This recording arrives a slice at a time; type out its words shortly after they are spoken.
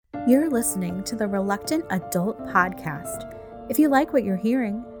You're listening to the Reluctant Adult Podcast. If you like what you're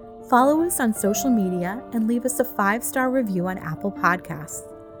hearing, follow us on social media and leave us a 5-star review on Apple Podcasts.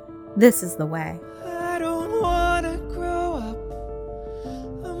 This is the way. I don't want to grow up.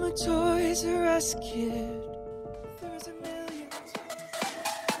 I'm a Toys R Us kid. There's a million.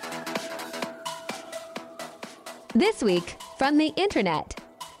 This week, from the internet,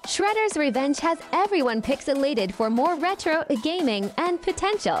 Shredder's Revenge has everyone pixelated for more retro gaming and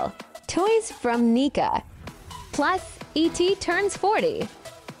potential. Toys from Nika. Plus, E.T. turns 40.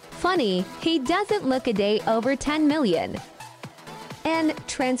 Funny, he doesn't look a day over 10 million. And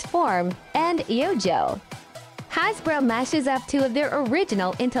Transform and Yojo. Hasbro mashes up two of their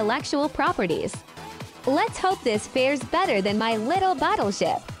original intellectual properties. Let's hope this fares better than My Little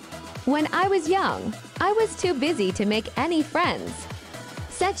Battleship. When I was young, I was too busy to make any friends.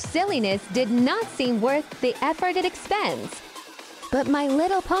 Such silliness did not seem worth the effort it expends. But My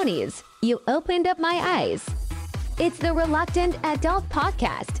Little Ponies, you opened up my eyes. It's the Reluctant Adult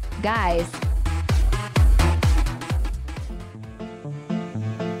Podcast, guys.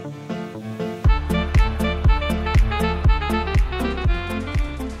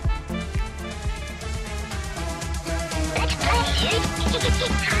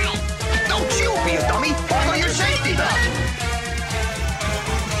 Don't you be a dummy! Follow your safety belt!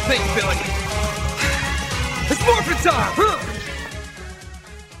 Think, Billy. It's morphin' time!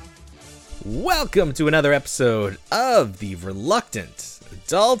 Welcome to another episode of the Reluctant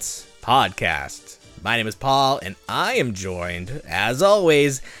Adult Podcast. My name is Paul, and I am joined, as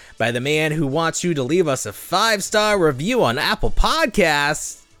always, by the man who wants you to leave us a 5-star review on Apple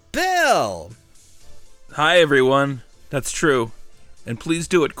Podcasts, Bill. Hi, everyone. That's true. And please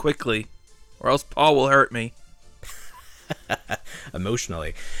do it quickly, or else Paul will hurt me.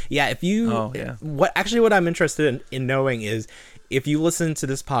 Emotionally. Yeah, if you... Oh, yeah. What I'm interested in knowing is, if you listen to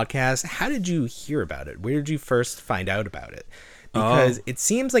this podcast, how did you hear about it? Where did you first find out about it? Because it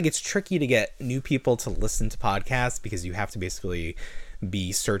seems like it's tricky to get new people to listen to podcasts because you have to basically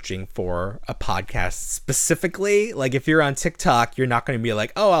be searching for a podcast specifically. Like if you're on TikTok, you're not going to be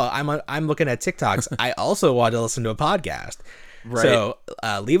like, oh, well, I'm looking at TikToks. I also want to listen to a podcast. Right. So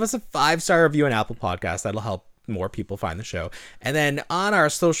leave us a 5-star review on Apple Podcasts. That'll help more people find the show. And then on our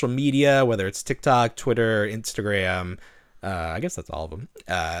social media, whether it's TikTok, Twitter, Instagram, I guess that's all of them.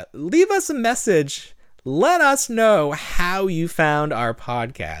 Leave us a message. Let us know how you found our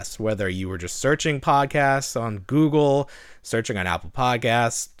podcast, whether you were just searching podcasts on Google, searching on Apple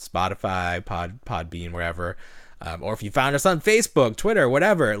Podcasts, Spotify, Podbean, wherever, or if you found us on Facebook, Twitter,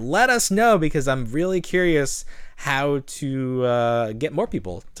 whatever. Let us know, because I'm really curious how to get more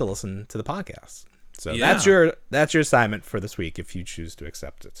people to listen to the podcast. So that's your assignment for this week, if you choose to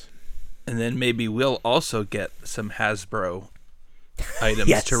accept it. And then maybe we'll also get some Hasbro items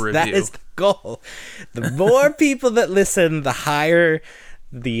yes, to review. That is the goal. The more people that listen, the higher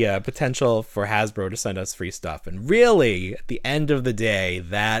the potential for Hasbro to send us free stuff. And really, at the end of the day,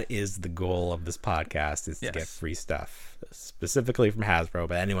 that is the goal of this podcast, is to get free stuff, specifically from Hasbro.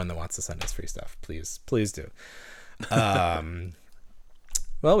 But anyone that wants to send us free stuff, please do.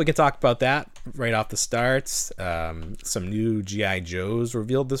 Well, we can talk about that right off the start. Some new G.I. Joes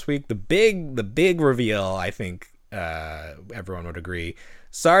revealed this week. The big reveal, I think everyone would agree.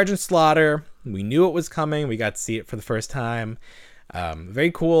 Sergeant Slaughter. We knew it was coming. We got to see it for the first time.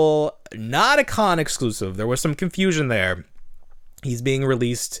 Very cool. Not a con exclusive. There was some confusion there. He's being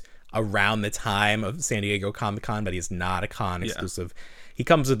released around the time of San Diego Comic-Con, but he's not a con exclusive. He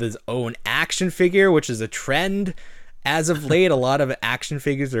comes with his own action figure, which is a trend. As of late, a lot of action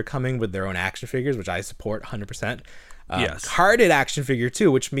figures are coming with their own action figures, which I support 100%. Carded action figure,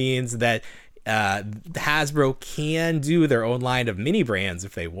 too, which means that Hasbro can do their own line of mini brands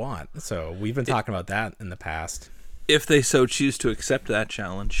if they want. So we've been talking about that in the past. If they so choose to accept that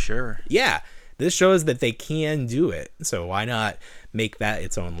challenge, sure. Yeah, this shows that they can do it. So why not make that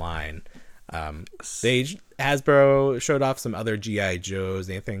its own line? Hasbro showed off some other G.I. Joes.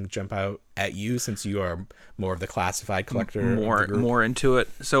 Anything jump out at you, since you are more of the classified collector? More into it.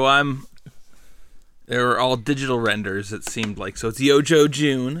 So they were all digital renders, it seemed like. So it's Yojo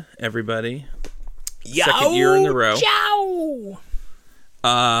June, everybody. Second year in a row.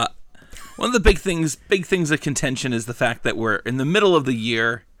 One of the big things of contention is the fact that we're in the middle of the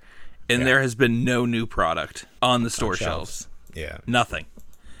year and there has been no new product on the store shelves. Yeah. Nothing.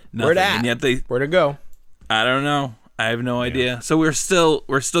 Where'd And yet where'd it go? I don't know. I have no idea. So we're still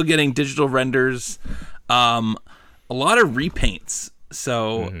getting digital renders, a lot of repaints.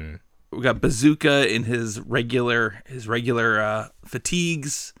 So we got Bazooka in his regular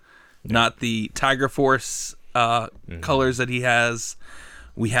fatigues, not the Tiger Force colors that he has.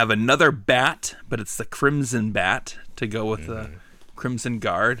 We have another bat, but it's the Crimson Bat to go with the Crimson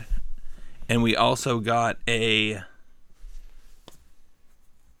Guard. And we also got a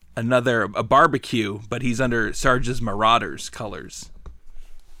barbecue, but he's under Sarge's Marauders colors.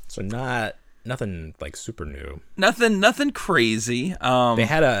 So nothing like super new. Nothing crazy. They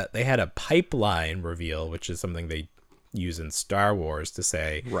had a pipeline reveal, which is something they use in Star Wars to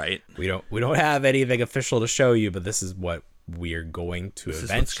say, right, we don't have anything official to show you, but this is what we're going to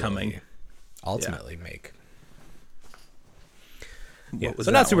eventually ultimately make. What was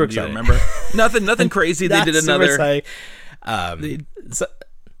so not super one? Do you exciting. remember? nothing crazy. They did another.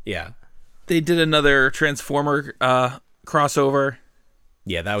 They did another Transformer crossover.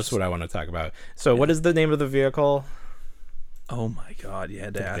 Yeah, that was what I want to talk about. So, what is the name of the vehicle? Oh my God! You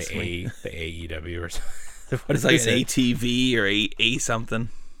had to ask me. The AEW or something. What is like an ATV or a something?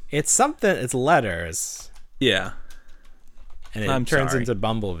 It's something. It's letters. Yeah. And it turns into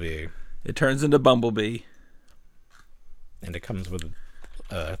Bumblebee. It turns into Bumblebee. And it comes with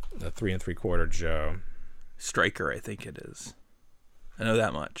a 3 3/4 Joe. Striker, I think it is. I know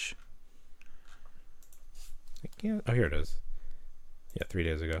that much. Oh, here it is. Yeah, 3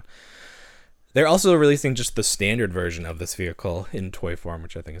 days ago. They're also releasing just the standard version of this vehicle in toy form,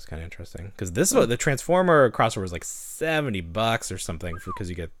 which I think is kind of interesting. Because the Transformer crossover is like $70 or something, because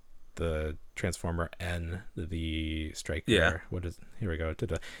you get the Transformer and the Striker. Yeah. Here we go.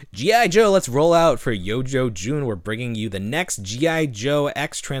 G.I. Joe, let's roll out for Yojo June. We're bringing you the next G.I. Joe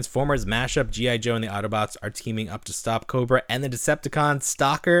X Transformers mashup. G.I. Joe and the Autobots are teaming up to stop Cobra and the Decepticon.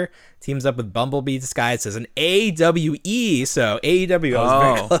 Stalker teams up with Bumblebee disguised as an AWE. So AEW, I was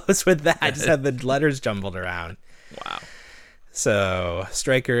very close with that. I just had the letters jumbled around. Wow. So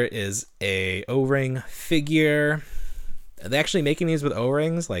Striker is a O-ring figure. Are they actually making these with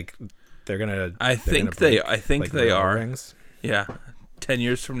O-rings? Like they're gonna? I think they are. O-rings? Yeah. 10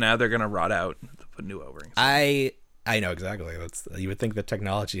 years from now, they're gonna rot out to put new O-rings. I know exactly. You would think the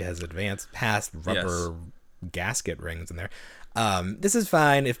technology has advanced past rubber gasket rings in there. This is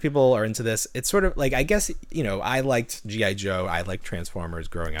fine if people are into this. It's sort of like, I guess, I liked G.I. Joe. I liked Transformers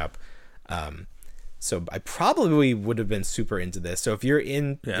growing up. So I probably would have been super into this. So if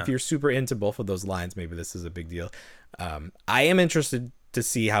you're super into both of those lines, maybe this is a big deal. I am interested to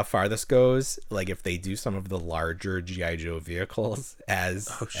see how far this goes. Like if they do some of the larger G.I. Joe vehicles as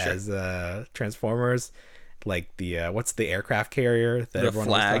Transformers, like the what's the aircraft carrier that everyone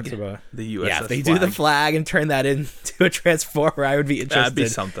always talks about? The USS Yeah, if they flag. do the flag and turn that into a Transformer, I would be interested. That'd be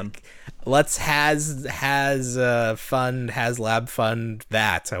something. Let's HasLab fund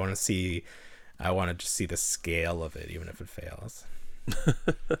that. I want to just see the scale of it, even if it fails.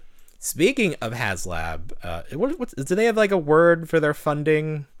 Speaking of HasLab, do they have like a word for their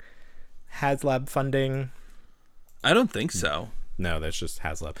funding? HasLab funding? I don't think so. No, that's just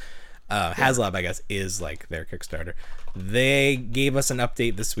HasLab. HasLab, I guess, is like their Kickstarter. They gave us an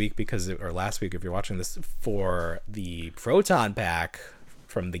update this week or last week, if you're watching this, for the Proton Pack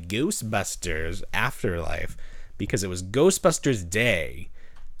from the Ghostbusters Afterlife, because it was Ghostbusters Day.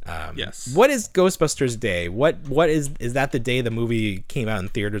 Yes. What is Ghostbusters Day? What is that the day the movie came out in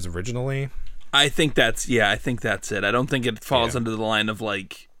theaters originally? I think that's it. I don't think it falls under the line of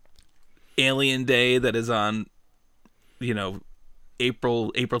like Alien Day that is on,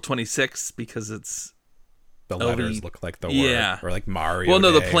 April 26th, because it's the letters look like the word, yeah, or like Mario. Well,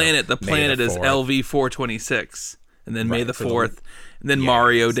 no, Day, the planet is LV 426, and then May the 4th, and then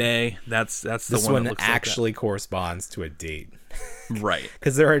Mario Day. That's the this one one that looks actually like corresponds to a date. Right.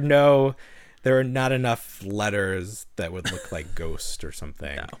 Because there are not enough letters that would look like ghost or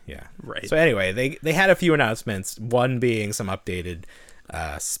something. No. Yeah. Right. So anyway, they had a few announcements, one being some updated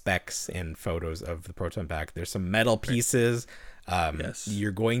specs and photos of the Proton Pack. There's some metal pieces. Yes.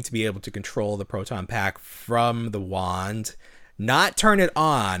 You're going to be able to control the Proton Pack from the wand. Not turn it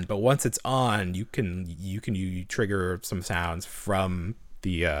on, but once it's on, you trigger some sounds from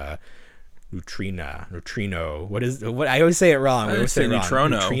the neutrino. What I always say it wrong. I always say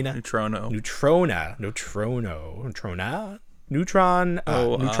neutrono. Neutrona.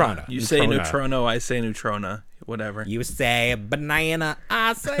 You say neutrono, I say neutrona. Whatever. You say banana,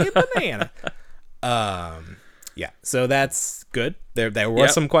 I say banana. Yeah, so that's good. There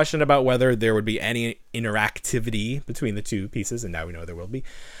was some question about whether there would be any interactivity between the two pieces, and now we know there will be.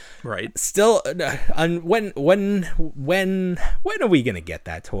 Right. Still, when are we gonna get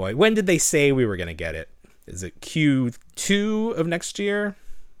that toy? When did they say we were gonna get it? Is it Q2 of next year?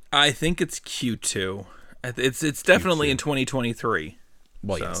 I think it's Q2. It's definitely Q2. in 2023.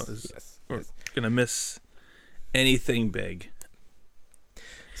 Well, so yes. We're gonna miss anything big.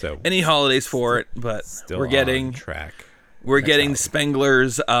 So any holidays for it, but still we're getting on track. We're getting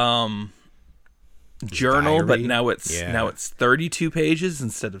Spengler's journal, diary. but now it's 32 pages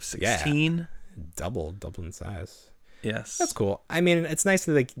instead of 16. Yeah. Double in size. Yes, that's cool. I mean, it's nice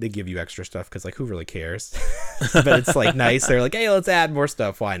that they give you extra stuff because like who really cares? But it's like nice. They're like, hey, let's add more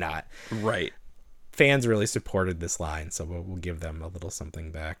stuff. Why not? Right. Fans really supported this line, so we'll give them a little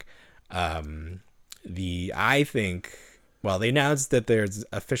something back. They announced that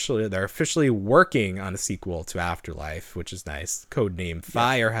they're officially working on a sequel to Afterlife, which is nice. Codename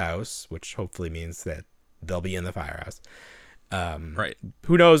Firehouse, which hopefully means that they'll be in the firehouse. Right.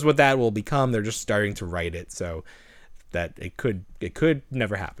 Who knows what that will become? They're just starting to write it, so that it could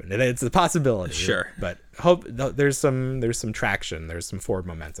never happen. It's a possibility. Sure. But hope there's some traction. There's some forward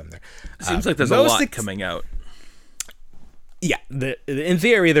momentum there. Seems like there's a lot coming out. Yeah, in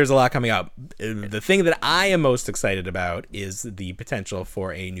theory, there's a lot coming out. The thing that I am most excited about is the potential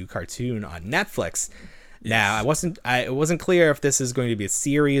for a new cartoon on Netflix. Now, it wasn't clear if this is going to be a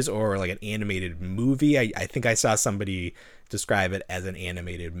series or like an animated movie. I think I saw somebody describe it as an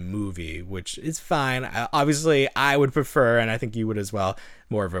animated movie, which is fine. Obviously, I would prefer, and I think you would as well,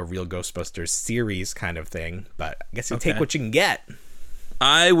 more of a Real Ghostbusters series kind of thing. But I guess you take what you can get.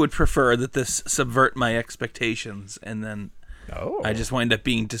 I would prefer that this subvert my expectations, and then I just wind up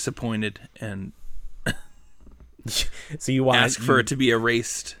being disappointed and so you want ask for it to be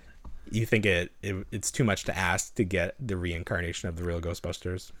erased. You think it's too much to ask to get the reincarnation of the Real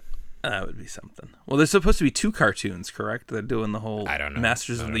Ghostbusters? That would be something. Well, there's supposed to be 2 cartoons, correct? They're doing the whole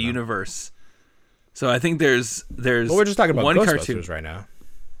Masters of the Universe. So I think there's. Well, we're just talking about one Ghostbusters cartoon right now.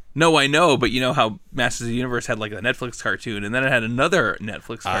 No, I know, but you know how Masters of the Universe had like a Netflix cartoon, and then it had another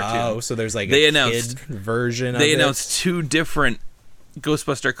Netflix cartoon. Oh, so there's like kid version of it? They announced 2 different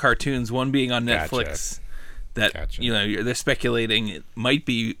Ghostbuster cartoons, one being on Netflix. That you know, they're speculating it might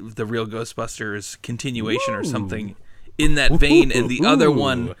be the Real Ghostbusters continuation or something in that vein, and the other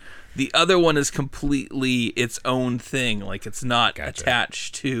one is completely its own thing, like it's not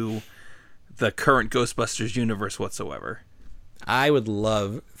attached to the current Ghostbusters universe whatsoever. I would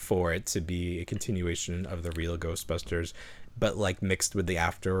love for it to be a continuation of the Real Ghostbusters, but like mixed with the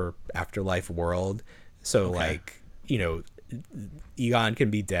afterlife world. So like, you know, Egon can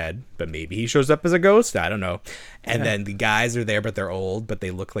be dead, but maybe he shows up as a ghost. I don't know. And then the guys are there, but they're old, but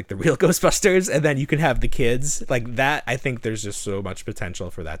they look like the Real Ghostbusters. And then you can have the kids like that. I think there's just so much potential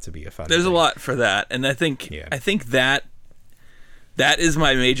for that to be a fun. There's a lot for that, and I think that is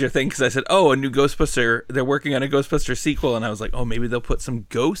my major thing, because I said, a new Ghostbuster. They're working on a Ghostbuster sequel, and I was like, maybe they'll put some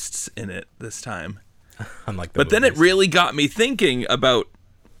ghosts in it this time. Unlike but then it really got me thinking about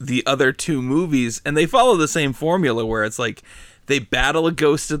the other 2 movies, and they follow the same formula where it's like they battle a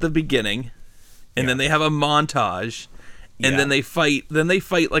ghost at the beginning, and then they have a montage, and then they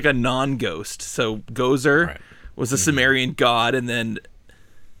fight like a non-ghost. So Gozer was a Sumerian god, and then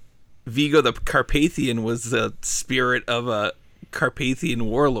Vigo the Carpathian was the spirit of a Carpathian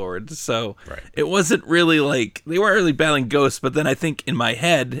warlord. So it wasn't really like they weren't really battling ghosts, but then I think in my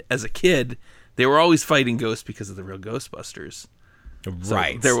head as a kid they were always fighting ghosts because of the Real Ghostbusters. So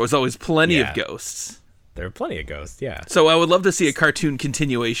there was always plenty of ghosts. There were plenty of ghosts, yeah. So I would love to see a cartoon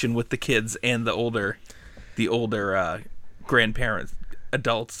continuation with the kids and the older grandparents,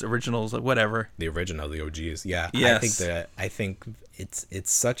 adults, originals, whatever. The original, the OGs, yeah. Yes. I think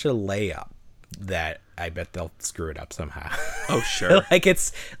it's such a layup that I bet they'll screw it up somehow. Oh sure.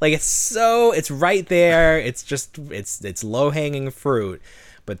 it's right there. It's just it's low hanging fruit.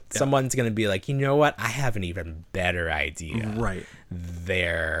 But someone's going to be like, you know what? I have an even better idea. Right.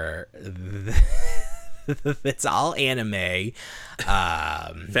 It's all anime.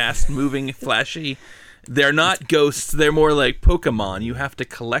 Fast moving, flashy. They're not ghosts. They're more like Pokemon. You have to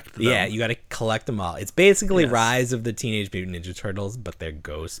collect them. Yeah, you got to collect them all. It's basically Rise of the Teenage Mutant Ninja Turtles, but they're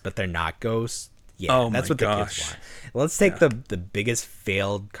ghosts, but they're not ghosts. Yeah, that's what the kids want. Let's take the biggest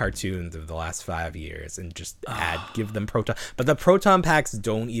failed cartoons of the last 5 years and just give them proton. But the proton packs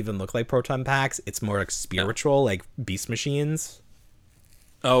don't even look like proton packs. It's more like spiritual, like beast machines.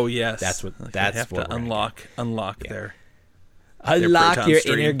 Oh yes, that's what unlock their unlock your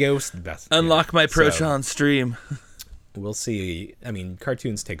inner ghost. Unlock my proton stream. We'll see. I mean,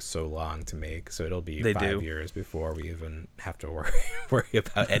 cartoons take so long to make, so it'll be 5 years before we even have to worry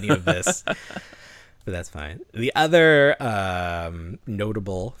about any of this. But that's fine. The other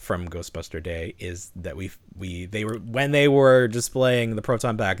notable from Ghostbuster Day is that when they were displaying the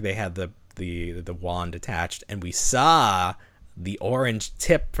proton pack, they had the wand attached, and we saw the orange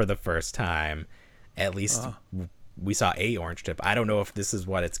tip for the first time, at least we saw a orange tip. I don't know if this is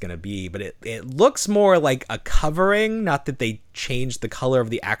what it's going to be, but it looks more like a covering. Not that they changed the color of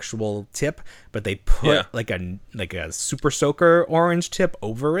the actual tip, but they put like a Super Soaker orange tip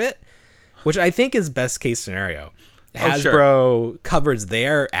over it, which I think is best case scenario. Hasbro covers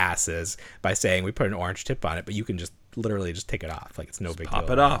their asses by saying we put an orange tip on it, but you can just literally just take it off. Like, it's no big deal. Pop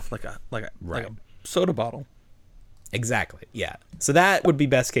it off like a soda bottle. Exactly. Yeah. So that would be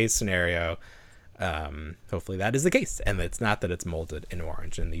best case scenario. Hopefully that is the case, and it's not that it's molded in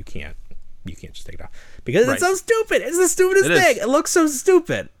orange and you can't just take it off because it's so stupid. It's the stupidest thing. It looks so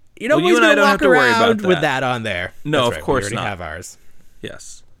stupid. You know, you and I don't have to worry about that. With that on there. No, That's of course we already not. have ours.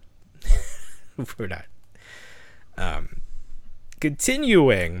 Yes. We're not.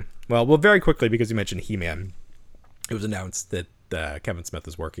 Continuing. Well, very quickly, because you mentioned He-Man, it was announced that Kevin Smith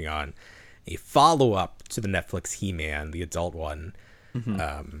is working on a follow-up to the Netflix He-Man, the adult one.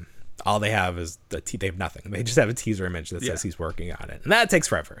 All they have is they have nothing. They just have a teaser image that says he's working on it, and that takes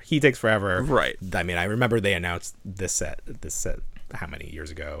forever. He takes forever. Right. I mean, I remember they announced this set how many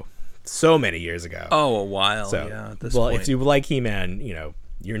years ago? So many years ago. Oh, a while. So, At this point. if you like He-Man, you know,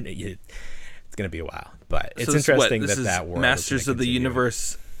 it's going to be a while. But it's interesting that world Masters of the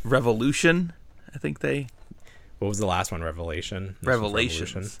Universe Revolution. I think they. What was the last one? Revelation.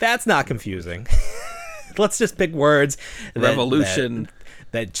 Revelations. That's not confusing. Let's just pick words. Revolution.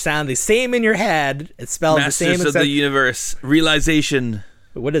 That sound the same in your head. It's spelled Masters the same. Of the Universe Realization.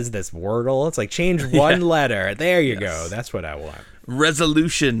 What is this, Wordle? It's like change one letter. There you go. That's what I want.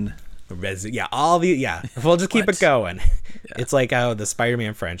 Resolution. All the we'll just keep it going. It's like how the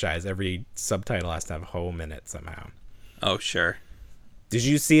Spider-Man franchise, every subtitle has to have home in it somehow. Oh, sure. Did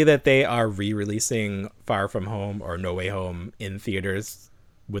you see that they are re-releasing Far From Home or No Way Home in theaters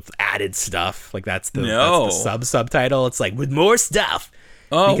with added stuff? Like that's the subtitle. It's like with more stuff.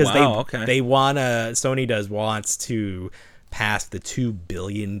 Oh, because okay. They Sony wants to pass the $2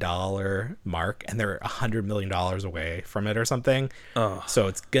 billion mark, and they're $100 million away from it or something. Oh. So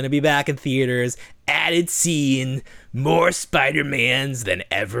it's gonna be back in theaters, added scene, more Spider-Mans than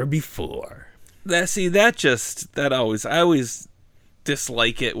ever before. I always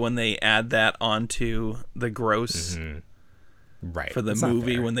dislike it when they add that onto the gross. Right. For the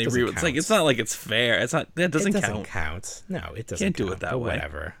movie when they it's like, it's not like it's fair. It's not. That doesn't count. No, it doesn't. Can't do it that way.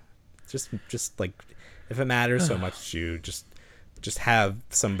 Whatever. Just like, if it matters so much to you, just have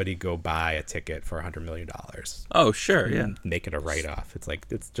somebody go buy a ticket for $100 million. Oh, sure, yeah. Make it a write-off. It's like,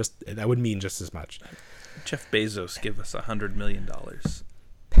 that would mean just as much. Jeff Bezos give us $100 million.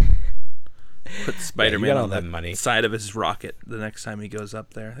 Put Spider-Man on that the money side of his rocket the next time he goes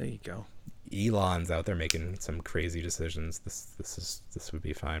up there. There you go. Elon's out there making some crazy decisions. This would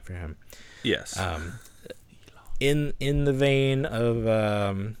be fine for him. Yes. In the vein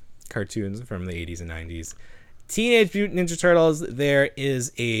of cartoons from the 80s and 90s, Teenage Mutant Ninja Turtles, there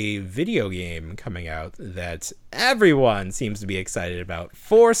is a video game coming out that everyone seems to be excited about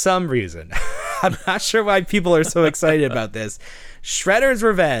for some reason. I'm not sure why people are so excited about this. Shredder's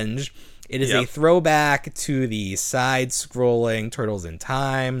Revenge. It is a throwback to the side-scrolling Turtles in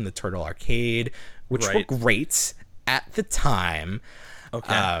Time, the Turtle Arcade, which were great at the time.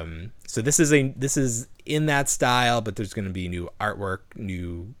 Okay. So this is in that style, but there's going to be new artwork,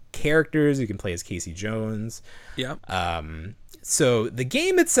 new characters. You can play as Casey Jones. Yep. So the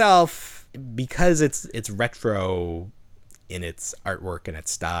game itself, because it's retro in its artwork and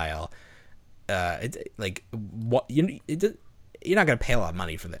its style, you're not going to pay a lot of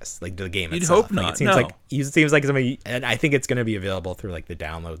money for this, like the game itself. You'd hope not. It seems like somebody, and I think it's going to be available through like the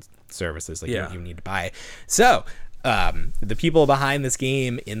download services. Like you don't even need to buy it. So the people behind this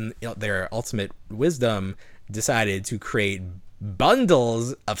game, in their ultimate wisdom, decided to create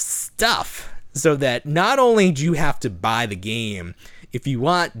bundles of stuff so that not only do you have to buy the game, if you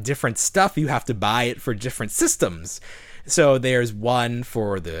want different stuff, you have to buy it for different systems. So there's one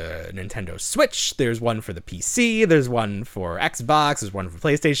for the Nintendo Switch, there's one for the PC, there's one for Xbox, there's one for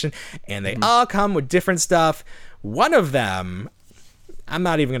PlayStation, and they all come with different stuff. One of them, I'm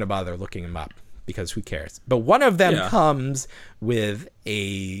not even going to bother looking them up because who cares? But one of them comes with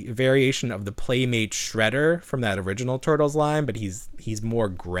a variation of the Playmate Shredder from that original Turtles line, but he's more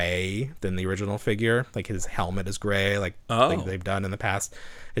gray than the original figure. Like his helmet is gray, like they've done in the past.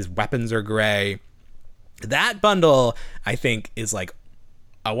 His weapons are gray. That bundle, I think, is like,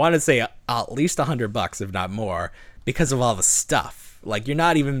 I want to say at least $100, if not more, because of all the stuff. Like, you're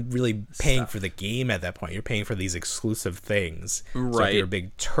not even really paying for the game at that point. You're paying for these exclusive things. Right. So if you're a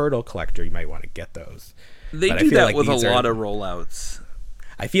big turtle collector, you might want to get those. They do that with a lot of rollouts.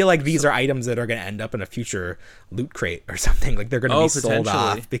 I feel like these are items that are going to end up in a future loot crate or something. Like, they're going to be sold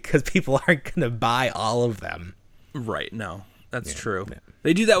off because people aren't going to buy all of them. Right. No, that's true. Yeah.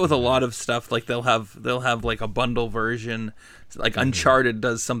 They do that with a lot of stuff. Like they'll have like a bundle version. Like Uncharted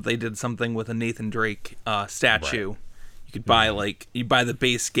does something. They did something with a Nathan Drake statue. Right. You could buy you buy the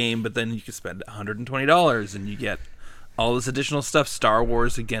base game, but then you could spend $120 and you get all this additional stuff. Star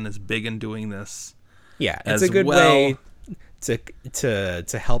Wars again is big in doing this. Yeah, it's a good way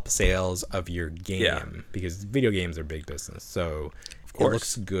to help sales of your game because video games are big business. So it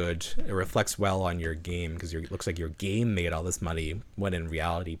looks good. It reflects well on your game because it looks like your game made all this money when in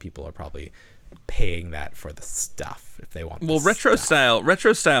reality people are probably paying that for the stuff if they want. Well, retro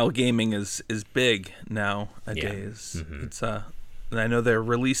style gaming is big nowadays. Yeah. Mm-hmm. It's and I know they're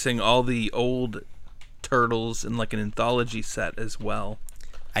releasing all the old Turtles in like an anthology set as well.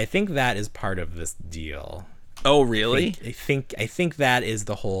 I think that is part of this deal. Oh, really? I think that is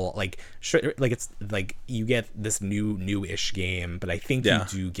the whole like it's like you get this new-ish game, but I think you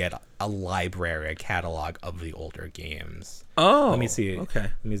do get a library, a catalog of the older games. Oh, let me see. Okay,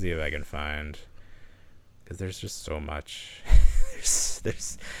 let me see if I can find because there's just so much.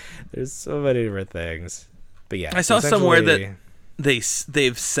 there's so many different things. But yeah, I saw somewhere that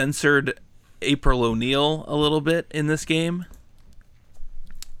they've censored April O'Neil a little bit in this game.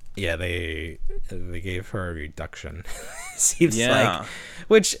 Yeah, they gave her a reduction. Seems like,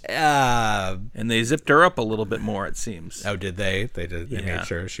 which and they zipped her up a little bit more. It seems. Oh, did they? They did. They made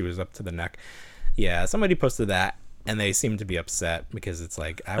sure she was up to the neck. Yeah, somebody posted that, and they seem to be upset because it's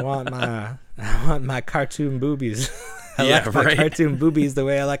like I want my cartoon boobies. I like my cartoon boobies the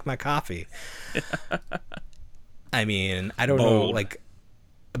way I like my coffee. I mean, I don't know, like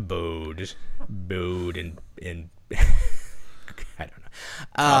bowed and I don't know.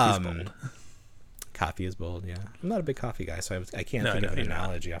 Coffee's bold. Coffee is bold, yeah. I'm not a big coffee guy, so I can't think of an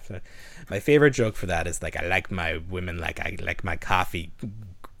analogy after. My favorite joke for that is like I like my women like I like my coffee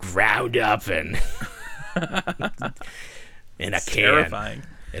ground up and in a can. Terrifying.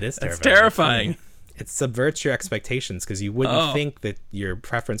 It is terrifying. It's terrifying. It subverts your expectations because you wouldn't think that your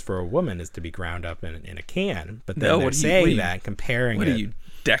preference for a woman is to be ground up in a can, but then they're saying that, comparing it. What are you,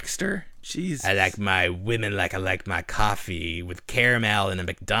 Dexter? Jeez. I like my women like I like my coffee with caramel in a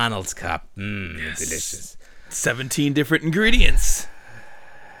McDonald's cup. Delicious. 17 different ingredients.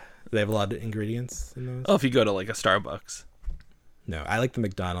 They have a lot of ingredients in those? Oh, if you go to like a Starbucks. No, I like the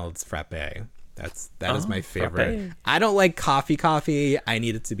McDonald's frappe. That is my favorite. Frappe. I don't like coffee. I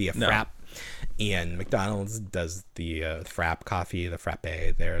need it to be a frappe. And McDonald's does the frappe coffee. The frappe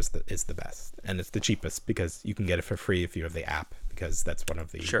there is the best. And it's the cheapest because you can get it for free if you have the app, because that's one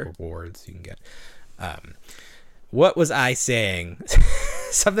of the rewards you can get. What was I saying?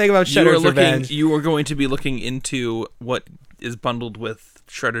 Something about Shredder's Revenge. You were going to be looking into what is bundled with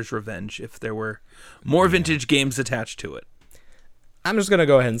Shredder's Revenge if there were more vintage games attached to it. I'm just gonna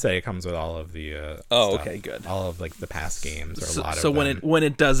go ahead and say it comes with all of the stuff, okay, good. All of like the past games or a lot of them. So when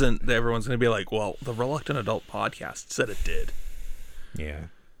it doesn't, everyone's gonna be like, well, the Reluctant Adult podcast said it did. Yeah.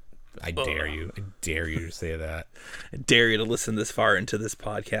 I dare you to say that. I dare you to listen this far into this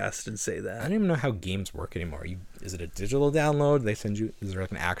podcast and say that. I don't even know how games work anymore. Is it a digital download? They send you? Is there like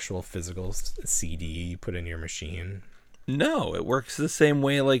an actual physical CD you put in your machine? No, it works the same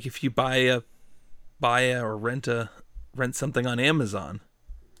way. Like if you buy or rent something on Amazon.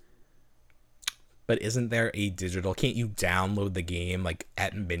 But isn't there a digital? Can't you download the game like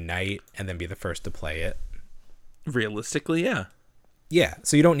at midnight and then be the first to play it? Realistically, yeah. Yeah,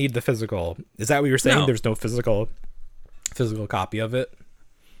 so you don't need the physical. Is that what you're saying? No. There's no physical copy of it?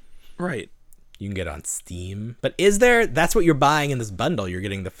 Right. You can get it on Steam. But is there? That's what you're buying in this bundle. You're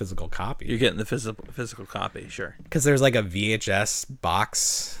getting the physical copy. You're getting the physical copy, sure. Because there's like a VHS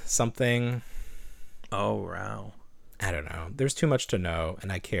box something. Oh, wow. I don't know. There's too much to know,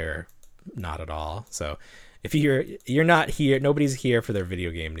 and I care not at all. So if you're not here, nobody's here for their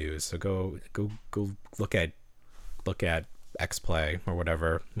video game news. So go look at XPlay or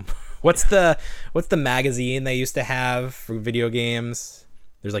whatever. What's the magazine they used to have for video games?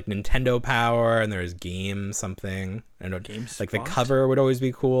 There's like Nintendo Power and there's Game something. I don't know. GameSpot? Like the cover would always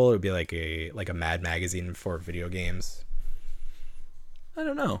be cool. It would be like a Mad magazine for video games. I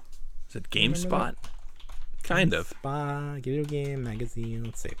don't know. Is it GameSpot? Kind of. Video game magazine.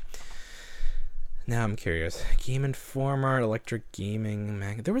 Let's see. Now I'm curious. Game Informer, Electric Gaming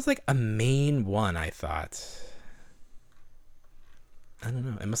There was like a main one, I thought. I don't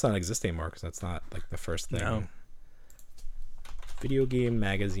know. It must not exist anymore because that's not like the first thing. No. Video game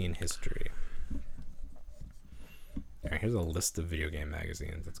magazine history. All right, here's a list of video game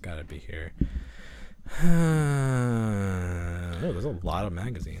magazines. It's got to be here. There's a lot of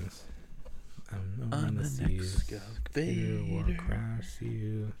magazines. On the next Excavator. War Crash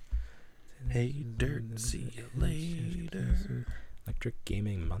You. Hey, Dirt, see you later. Electric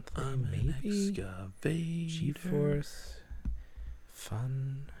Gaming Monthly, I'm an maybe? excavator. GeForce,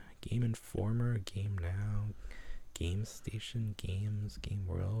 Fun, Game Informer, Game Now, Game Station, Games, Game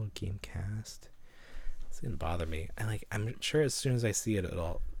World, Gamecast. It's gonna bother me. I'm sure as soon as I see it,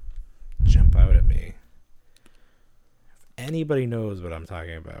 it'll jump out at me. If anybody knows what I'm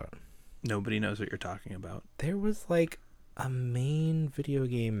talking about, Nobody knows what you're talking about. there was like a main video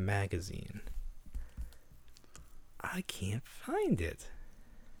game magazine. I can't find it.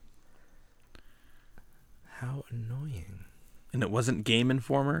 How annoying. And it wasn't Game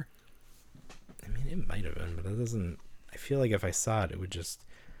Informer? I mean, it might have been, but it doesn't. I feel like if I saw it, it would just.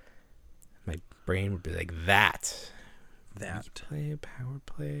 My brain would be like that. That. Play, Power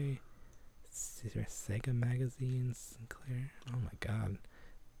Play, Sega Magazine, Sinclair. Oh my god.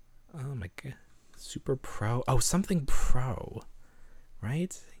 Oh my god. Super Pro. Oh, something Pro.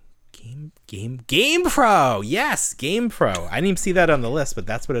 Right? Game Pro. Yes, Game Pro. I didn't even see that on the list, but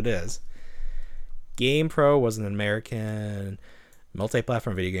that's what it is. Game Pro was an American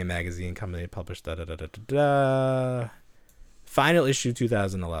multi-platform video game magazine company that published final issue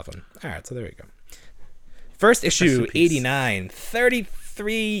 2011. All right, so there we go. First issue 89,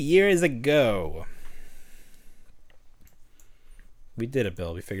 33 years ago. We did it,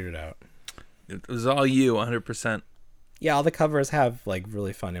 Bill. We figured it out. It was all you, 100%. Yeah, all the covers have like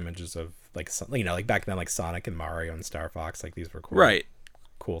really fun images of like like back then, like Sonic and Mario and Star Fox. Like these were cool, Right?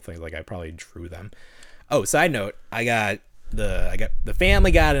 Cool things. Like I probably drew them. Oh, side note, the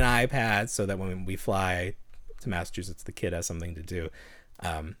family got an iPad so that when we fly to Massachusetts, the kid has something to do.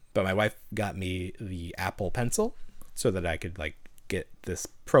 But my wife got me the Apple Pencil so that I could like get this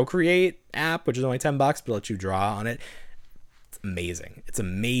Procreate app, which is only $10, but lets you draw on it. It's amazing. It's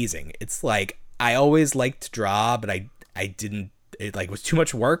amazing. It's like I always liked to draw, but I didn't. It like was too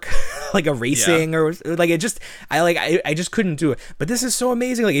much work, like erasing or like it just I just couldn't do it. But this is so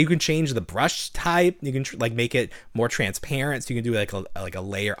amazing. Like you can change the brush type. You can like make it more transparent, so you can do like a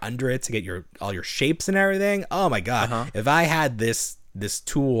layer under it to get all your shapes and everything. Oh my god! If I had this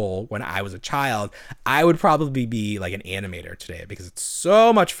tool when I was a child, I would probably be like an animator today because it's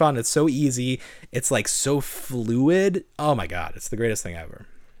so much fun. It's so easy. It's like so fluid. Oh my god! It's the greatest thing ever.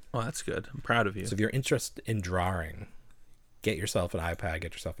 Well, that's good. I'm proud of you. So if you're interested in drawing, get yourself an iPad,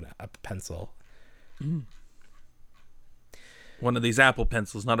 get yourself a pencil. One of these Apple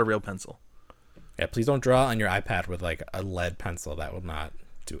pencils, not a real pencil. Yeah, please don't draw on your iPad with like a lead pencil. That will not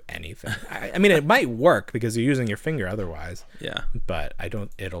do anything. I mean, it might work because you're using your finger otherwise. Yeah. But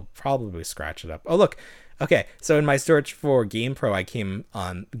it'll probably scratch it up. Oh, look. Okay, so in my search for Game Pro, I came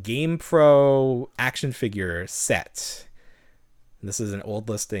on Game Pro action figure set. This is an old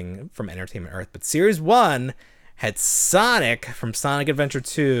listing from Entertainment Earth, but Series 1 had Sonic from Sonic Adventure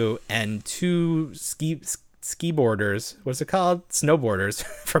 2 and two skiboarders. What's it called? Snowboarders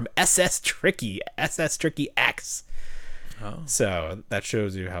from SS Tricky X. Oh. So that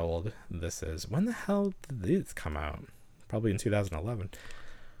shows you how old this is. When the hell did these come out? Probably in 2011.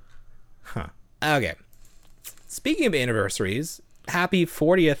 Huh. Okay. Speaking of anniversaries, happy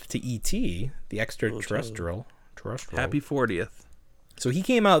 40th to E.T., the extraterrestrial. Happy 40th. So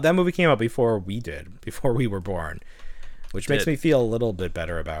that movie came out before we were born, which makes me feel a little bit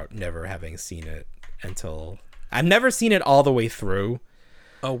better about never having seen it until I've never seen it all the way through.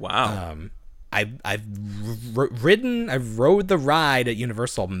 Oh, wow. I've rode the ride at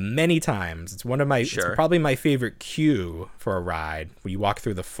Universal many times. It's it's probably my favorite queue for a ride where you walk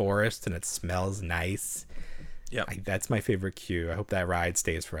through the forest and it smells nice. Yeah, that's my favorite queue. I hope that ride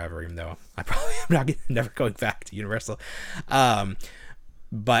stays forever, even though I probably am never going back to Universal.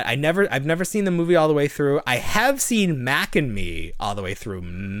 But I've never seen the movie all the way through. I have seen Mac and Me all the way through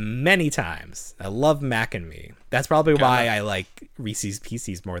many times. I love Mac and Me. That's probably why I like Reese's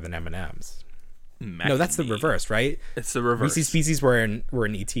Pieces more than M&M's. No, that's the reverse, right? It's the reverse. Reese's Pieces were in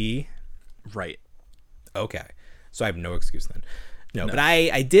E.T. Right. Okay, so I have no excuse then. No, but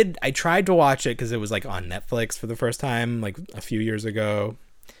I tried to watch it because it was like on Netflix for the first time like a few years ago,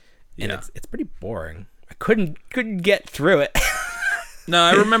 and it's pretty boring. I couldn't get through it. No,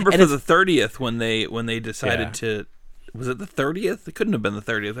 I remember for the 30th when they decided to. Was it the 30th? It couldn't have been the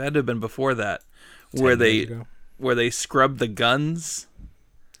 30th. It had to have been before that, where they scrubbed the guns.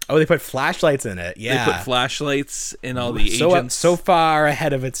 Oh, they put flashlights in it. Yeah, they put flashlights in all the agents. So far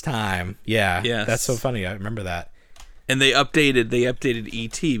ahead of its time. Yeah, yes. That's so funny. I remember that. And they updated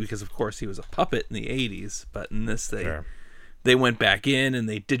E.T. because of course he was a puppet in the 80s, but in this they went back in and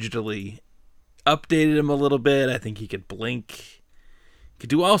they digitally updated him a little bit. I think he could blink. He could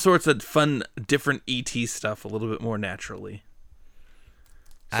do all sorts of fun different E.T. stuff a little bit more naturally.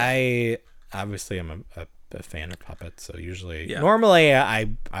 So. obviously I'm a fan of puppets, so usually Yeah. normally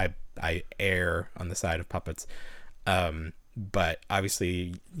I err on the side of puppets. But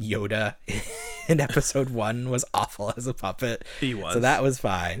obviously Yoda in episode 1 was awful as a puppet. He was. So that was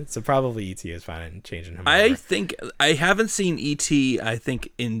fine. So probably E.T. is fine in changing him I over. think I haven't seen E.T. I think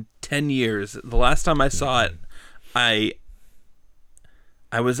in 10 years. The last time I saw it, I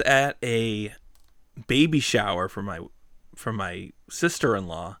was at a baby shower for my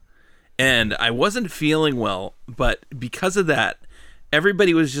sister-in-law, and I wasn't feeling well, but because of that,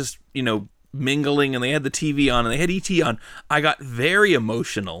 everybody was just, mingling, and they had the TV on and they had E.T. on. I got very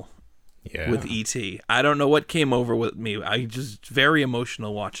emotional with E.T. I don't know what came over with me. I just very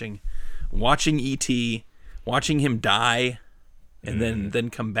emotional watching E.T., watching him die and then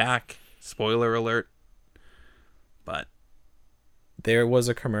come back. Spoiler alert. But there was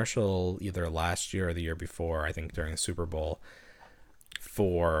a commercial either last year or the year before, I think during the Super Bowl,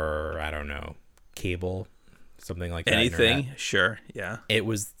 for, I don't know, cable, something like that. anything, internet. sure, yeah. It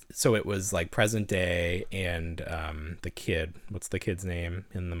was like present day, and the kid, what's the kid's name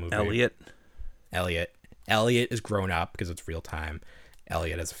in the movie? Elliot is grown up because it's real time.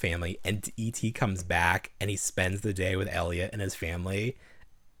 Elliot has a family, and E.T. comes back and he spends the day with Elliot and his family.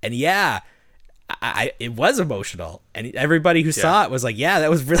 And yeah, it was emotional, and everybody who saw it was like, yeah, that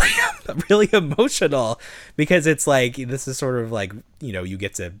was really really emotional, because it's like, this is sort of like, you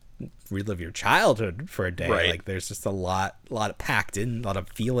get to relive your childhood for a day. Right. Like there's just a lot of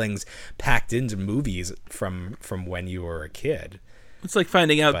feelings packed into movies from when you were a kid. It's like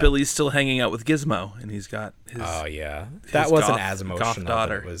finding out Billy's still hanging out with Gizmo, and he's got his That wasn't goth- as goth emotional,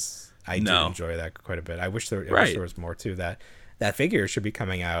 daughter. but it was. I did enjoy that quite a bit. I wish there Right. was more to that. That figure should be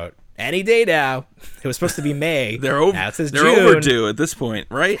coming out any day now. It was supposed to be May. They're Now it says they're June. overdue at this point,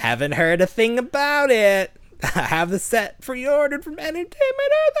 right? Haven't heard a thing about it. I have the set pre-ordered from Entertainment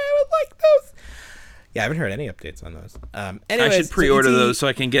Earth. I would like those. Yeah, I haven't heard any updates on those. Anyways, I should pre-order so E.T. those so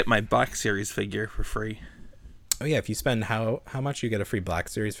I can get my Black Series figure for free. Oh yeah, if you spend how much, you get a free Black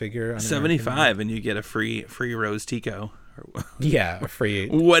Series figure? On $75, and you get a free Rose Tico. Yeah, a free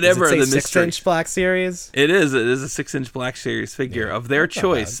Whatever does it the say mystery. 6-inch Black Series. It is a 6-inch Black Series figure of their that's not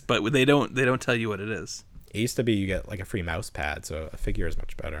choice, but they don't tell you what it is. It used to be you get like a free mouse pad, so a figure is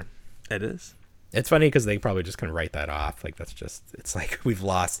much better. It is. It's funny because they probably just couldn't write that off. Like it's like we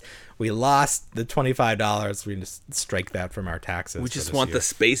lost the $25. We just strike that from our taxes. We for just this want year. the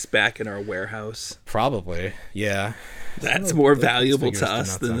space back in our warehouse. Probably, yeah. That's more those valuable figures to do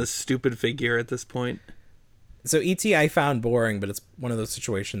us not than sound- this stupid figure at this point. So E.T. I found boring, but it's one of those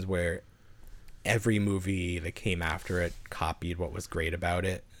situations where every movie that came after it copied what was great about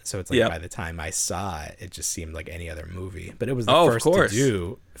it. So it's like by the time I saw it, it just seemed like any other movie. But it was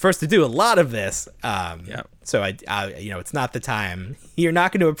the first to do a lot of this. So I it's not the time. You're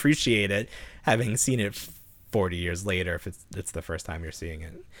not going to appreciate it having seen it 40 years later if it's the first time you're seeing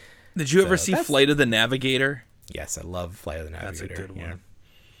it. Did you ever see Flight of the Navigator? Yes, I love Flight of the Navigator. That's a good one. Yeah.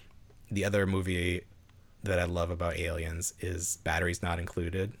 The other movie that I love about aliens is Batteries Not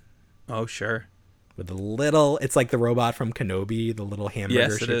Included. Oh, sure. With the little, it's like the robot from Kenobi, the little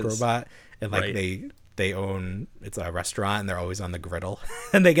hamburger-shaped robot. And like they own, it's a restaurant and they're always on the griddle.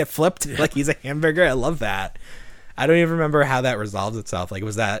 And they get flipped like he's a hamburger. I love that. I don't even remember how that resolves itself. Like,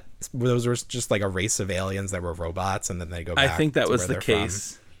 those were just like a race of aliens that were robots and then they go back I think that to was where the they're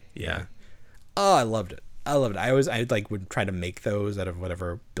case. from. Yeah. Oh, I loved it. I would try to make those out of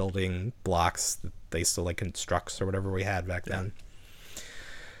whatever building blocks that they still like constructs or whatever we had back then.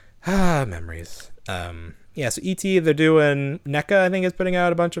 Memories. So E.T., they're doing, NECA I think is putting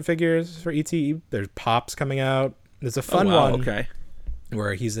out a bunch of figures for E.T. There's Pops coming out. There's a fun one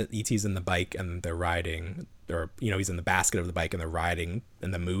where E.T.'s in the bike and they're riding, or he's in the basket of the bike and they're riding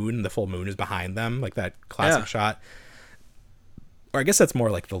in the moon. The full moon is behind them, like that classic shot. Or I guess that's more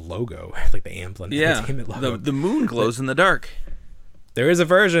like the logo, like the Amblin Entertainment logo. The moon glows in the dark. There is a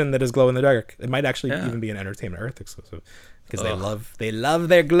version that is glow in the dark. It might actually even be an Entertainment Earth exclusive because they love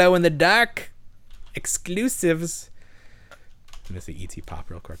their glow in the dark exclusives. Let me see E.T. Pop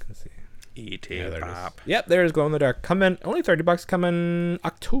real quick. Let's see. E.T. Pop. Yep, there's glow in the dark. Coming only $30. Coming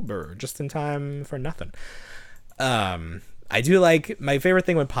October, just in time for nothing. I do like, my favorite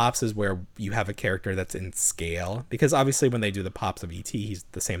thing with Pops is where you have a character that's in scale, because obviously when they do the Pops of E.T., he's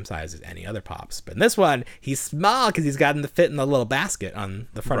the same size as any other Pops. But in this one, he's small because he's got him to fit in the little basket on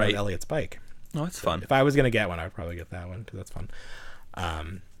the front of Elliot's bike. Oh, that's fun. If I was going to get one, I'd probably get that one because that's fun.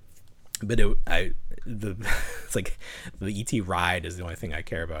 But it's like the E.T. ride is the only thing I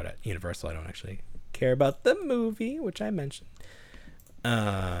care about at Universal. I don't actually care about the movie, which I mentioned.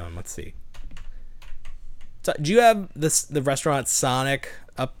 Let's see. So, do you have the restaurant Sonic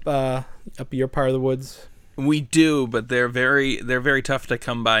up your part of the woods? We do, but they're very tough to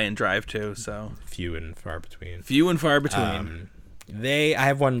come by and drive to. So Few and far between. I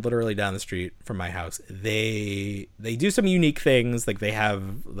have one literally down the street from my house. They do some unique things, like they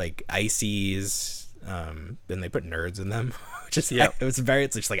have like ices, then they put nerds in them, which is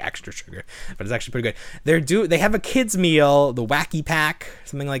it's just like extra sugar, but it's actually pretty good. They have a kids meal, the Wacky Pack,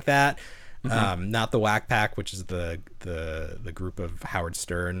 something like that. Not the Whack Pack, which is the group of Howard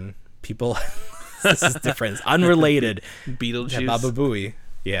Stern people. This is different. It's unrelated. Beetlejuice. Yeah, Baba Booey.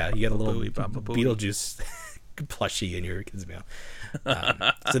 Yeah, you get a little Baba Booey. Beetlejuice plushie in your kids meal.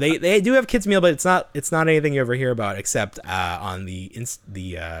 So they do have kids meal, but it's not anything you ever hear about except on the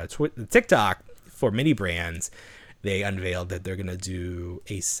TikTok for Mini Brands. They unveiled that they're gonna do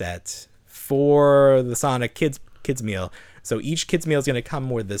a set for the Sonic kids meal. So each kids meal is going to come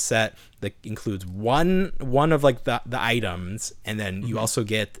with a set that includes one of like the items, and then you also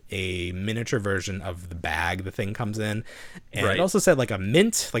get a miniature version of the bag the thing comes in. And it also said like a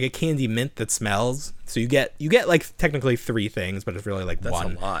mint, like a candy mint that smells. So you get like technically 3 things, but it's really like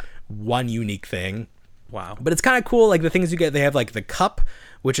one unique thing. Wow. But it's kind of cool. Like the things you get, they have like the cup,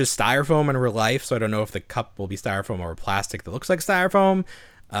 which is styrofoam in real life. So I don't know if the cup will be styrofoam or plastic that looks like styrofoam.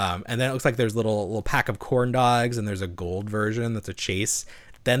 And then it looks like there's little pack of corn dogs, and there's a gold version that's a chase.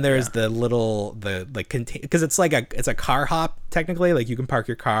 Then there's because it's like it's a car hop technically. Like you can park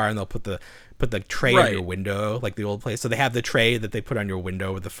your car and they'll put the tray on your window, like the old place. So they have the tray that they put on your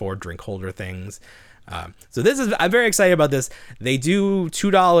window with the 4 drink holder things. So I'm very excited about this. They do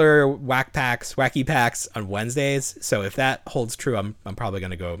 $2 wacky packs on Wednesdays. So if that holds true, I'm probably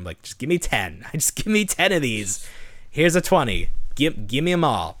gonna go. I'm like, just give me 10. Just give me 10 of these. Here's a 20. Give me them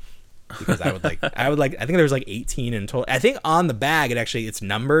all, because I would like. I think there's like 18 in total. I think on the bag it's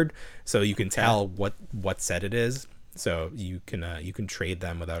numbered, so you can tell what set it is. So you can trade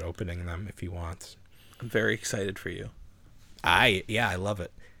them without opening them if you want. I'm very excited for you. I love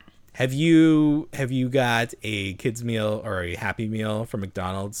it. Have you got a kids meal or a Happy Meal from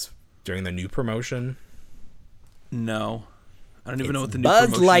McDonald's during the new promotion? No, I don't even know what the new Buzz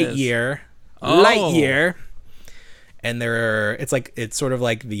promotion Lightyear. is. Oh. Lightyear. And it's sort of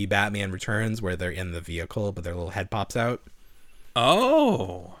like the Batman Returns, where they're in the vehicle, but their little head pops out.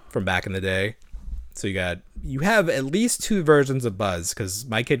 Oh, from back in the day. So you have at least 2 versions of Buzz, because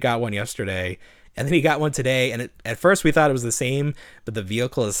my kid got one yesterday, and then he got one today. And at first we thought it was the same, but the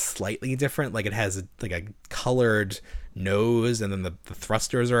vehicle is slightly different. Like it has a colored nose, and then the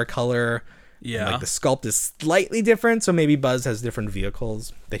thrusters are a color. Yeah. And like the sculpt is slightly different, so maybe Buzz has different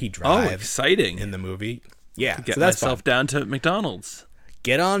vehicles that he drives. Oh, exciting! In the movie. Yeah, get myself down to McDonald's.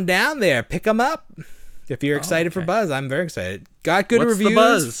 Get on down there, pick them up. If you're excited for Buzz, I'm very excited. Got good What's reviews. The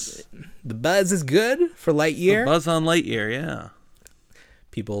Buzz? The Buzz is good for Lightyear. The Buzz on Lightyear, yeah.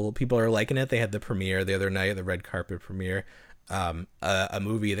 People are liking it. They had the premiere the other night, the red carpet premiere. A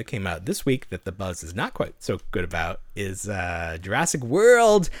movie that came out this week that the Buzz is not quite so good about is Jurassic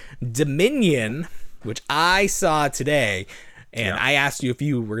World Dominion, which I saw today. And I asked you if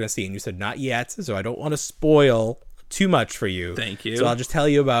you were going to see it, and you said not yet, so I don't want to spoil too much for you. Thank you. So I'll just tell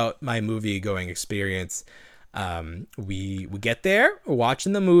you about my movie-going experience. We get there, we're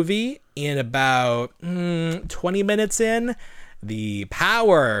watching the movie, and about 20 minutes in, the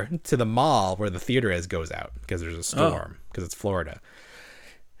power to the mall where the theater is goes out because there's a storm, because it's Florida.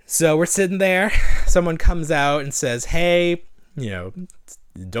 So we're sitting there, someone comes out and says, hey,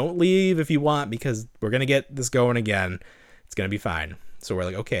 don't leave if you want, because we're going to get this going again. It's going to be fine. So we're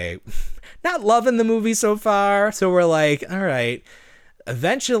like, okay, not loving the movie so far. So we're like, all right.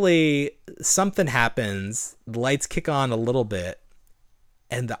 Eventually, something happens. The lights kick on a little bit,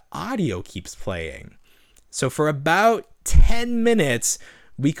 and the audio keeps playing. So for about 10 minutes,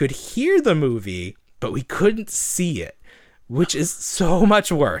 we could hear the movie, but we couldn't see it, which is so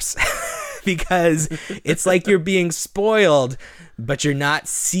much worse. Because it's like you're being spoiled, but you're not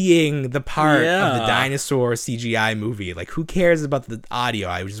seeing the part of the dinosaur CGI movie. Like, who cares about the audio?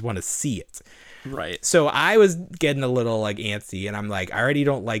 I just want to see it. Right. So I was getting a little like antsy, and I'm like, I already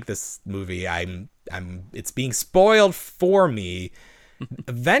don't like this movie. It's being spoiled for me.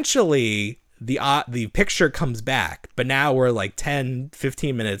 Eventually, the picture comes back, but now we're like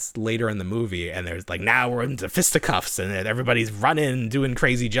 10-15 minutes later in the movie, and there's like, now we're into fisticuffs, and everybody's running, doing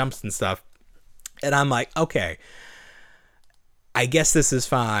crazy jumps and stuff. And I'm like, okay, I guess this is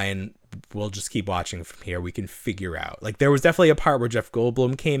fine. We'll just keep watching from here. We can figure out. Like, there was definitely a part where Jeff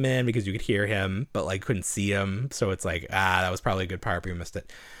Goldblum came in because you could hear him, but like couldn't see him. So it's like, that was probably a good part, but we missed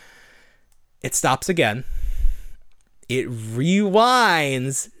it. It stops again. it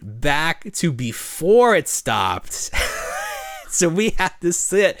rewinds back to before it stopped. So we have to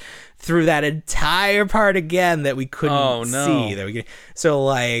sit through that entire part again that we couldn't see. So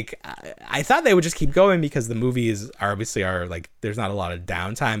like, I thought they would just keep going because the movies obviously are like, there's not a lot of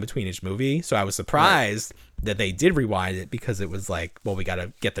downtime between each movie. So I was surprised that they did rewind it, because it was like, well, we got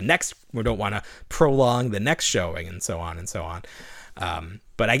to get the next, we don't want to prolong the next showing, and so on and so on.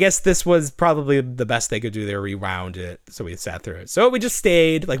 But I guess this was probably the best they could do. They rewound it, so we sat through it. So we just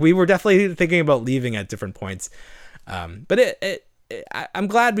stayed. Like, we were definitely thinking about leaving at different points. But I'm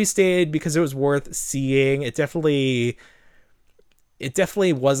glad we stayed, because it was worth seeing. It definitely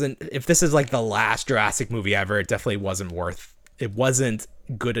wasn't, if this is like the last Jurassic movie ever, it definitely wasn't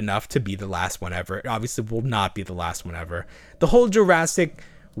good enough to be the last one ever. It obviously will not be the last one ever. The whole Jurassic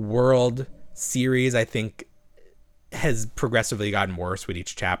World series, I think, has progressively gotten worse with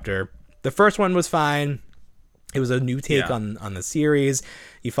each chapter. The first one was fine. It was a new take on the series.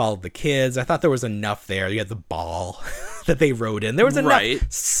 You followed the kids. I thought there was enough there. You had the ball that they wrote in. There was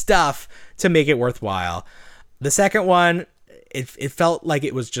enough stuff to make it worthwhile. The second one, it felt like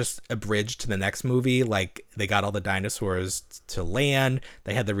it was just a bridge to the next movie. Like, they got all the dinosaurs to land.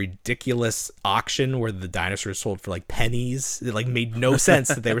 They had the ridiculous auction where the dinosaurs sold for like pennies. It like made no sense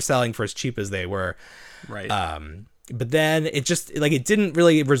that they were selling for as cheap as they were. Right. But then it just, like, it didn't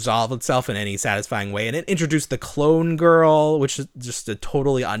really resolve itself in any satisfying way. And it introduced the clone girl, which is just a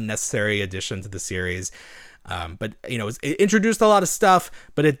totally unnecessary addition to the series. But, you know, it introduced a lot of stuff,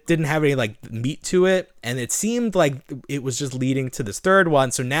 but it didn't have any, like, meat to it. And it seemed like it was just leading to this third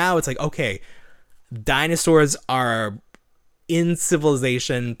one. So now it's like, okay, dinosaurs are in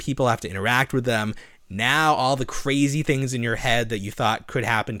civilization. People have to interact with them. Now all the crazy things in your head that you thought could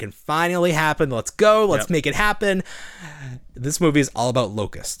happen can finally happen. Let's go. Let's make it happen. This movie is all about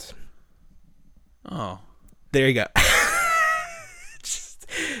Locust. Oh. There you go.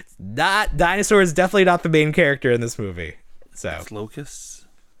 Dinosaurs, definitely not the main character in this movie. So it's locusts.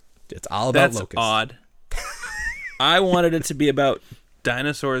 It's all about That's locusts. Odd. I wanted it to be about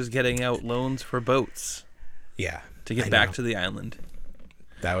dinosaurs getting out loans for boats. Yeah. To get back to the island.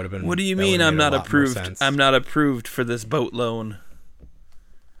 That would have been. What do you mean I'm not approved? I'm not approved for this boat loan.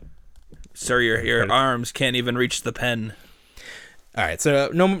 Sir, your arms can't even reach the pen. All right,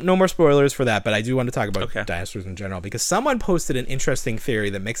 so no more spoilers for that, but I do want to talk about dinosaurs in general, because someone posted an interesting theory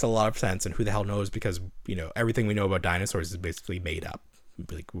that makes a lot of sense, and who the hell knows, because, you know, everything we know about dinosaurs is basically made up.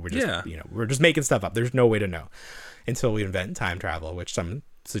 Like, we're just we're just making stuff up. There's no way to know until we invent time travel, which some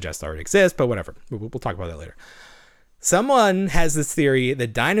suggest already exists, but whatever. We'll talk about that later. Someone has this theory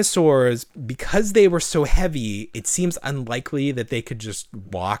that dinosaurs, because they were so heavy, it seems unlikely that they could just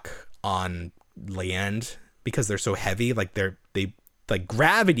walk on land because they're so heavy. Like, like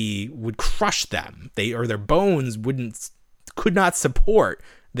gravity would crush them. Their bones could not support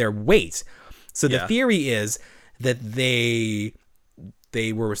their weight. So the theory is that they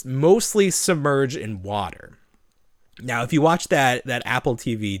were mostly submerged in water. Now, if you watch that Apple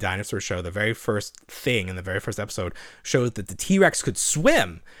TV dinosaur show, the very first thing in the very first episode shows that the T-Rex could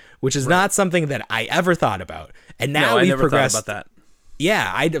swim, which is not something that I ever thought about. And now I never progressed. thought about that.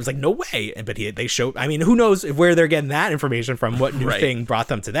 Yeah, I was like, no way. But they show, I mean, who knows where they're getting that information from, what new thing brought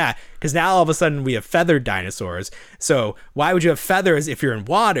them to that. Because now all of a sudden we have feathered dinosaurs. So why would you have feathers if you're in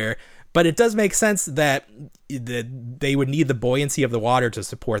water? But it does make sense that they would need the buoyancy of the water to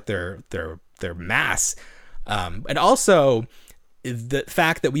support their mass. And also the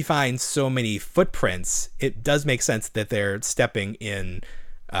fact that we find so many footprints, it does make sense that they're stepping in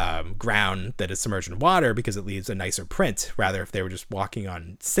ground that is submerged in water, because it leaves a nicer print. Rather, if they were just walking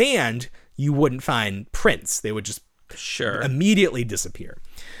on sand, you wouldn't find prints. They would just immediately disappear.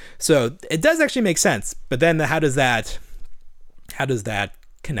 So it does actually make sense. But then how does that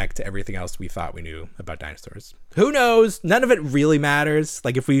connect to everything else we thought we knew about dinosaurs? Who knows? None of it really matters.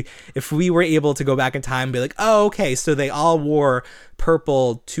 Like, if we were able to go back in time and be like, oh, okay, so they all wore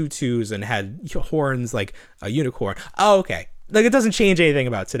purple tutus and had horns like a unicorn. Oh, okay. Like, it doesn't change anything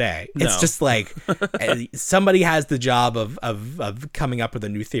about today. It's just like somebody has the job of coming up with a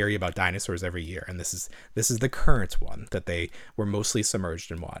new theory about dinosaurs every year, and this is the current one, that they were mostly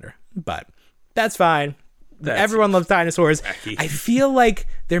submerged in water. But that's fine. Everyone loves dinosaurs. Wacky. I feel like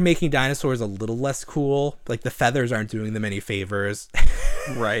they're making dinosaurs a little less cool. Like, the feathers aren't doing them any favors.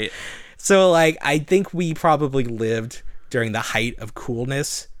 Right. So, like, I think we probably lived during the height of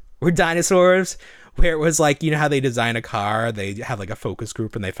coolness with dinosaurs, where it was like, you know how they design a car, they have like a focus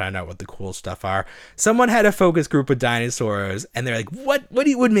group and they find out what the cool stuff are. Someone had a focus group with dinosaurs, and they're like, what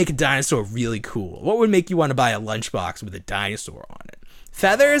would make a dinosaur really cool? What would make you want to buy a lunchbox with a dinosaur on it?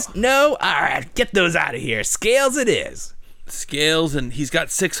 Feathers? No? All right, get those out of here. Scales it is. Scales, and he's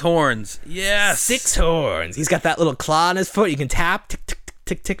got 6 horns. Yes. 6 horns. He's got that little claw on his foot. You can tap. Tick, tick, tick,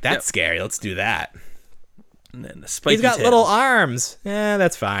 tick, tick. That's scary. Let's do that. And then the spiky He's got tail. little arms. Yeah,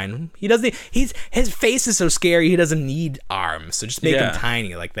 that's fine. He doesn't. His face is so scary. He doesn't need arms. So just make him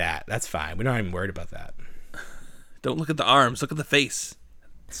tiny like that. That's fine. We're not even worried about that. Don't look at the arms. Look at the face.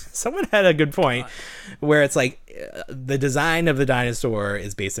 Someone had a good point where it's like the design of the dinosaur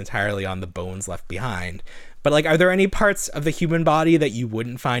is based entirely on the bones left behind. But like, are there any parts of the human body that you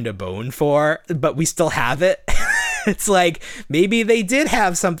wouldn't find a bone for, but we still have it? It's like maybe they did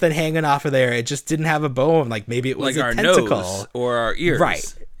have something hanging off of there. It just didn't have a bone. Like maybe it was like a our tentacle nose or our ears.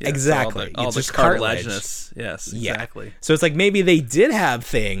 Right. Yes, Exactly. All It's the just cartilage. cartilaginous. Yes, exactly. Yeah. So it's like maybe they did have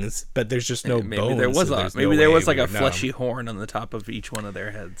things, but there's just no Maybe bones. there was so a there's maybe no there way was like we a would know. fleshy horn on the top of each one of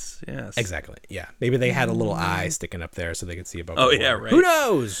their heads. Yes. Exactly. Yeah. Maybe they had a little eye sticking up there so they could see above. Oh, the yeah, water. right. Who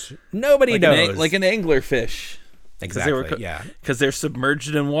knows? Nobody knows. Like an anglerfish. Exactly. Yeah. Because they're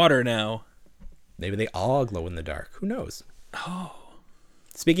submerged in water now. Maybe they all glow in the dark. Who knows? Oh.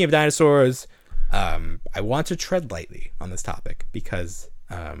 Speaking of dinosaurs, I want to tread lightly on this topic because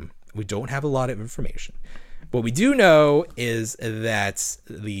we don't have a lot of information. What we do know is that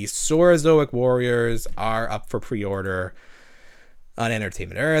the Saurozoic Warriors are up for pre-order on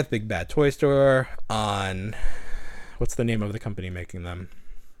Entertainment Earth, Big Bad Toy Store, on... What's the name of the company making them?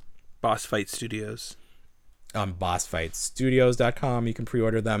 Boss Fight Studios. On bossfightstudios.com, you can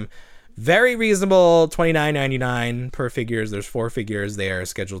pre-order them. Very reasonable, $29.99 per figures. There's 4 figures. They are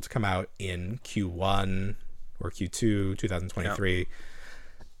scheduled to come out in Q1 or Q2 2023. Yep.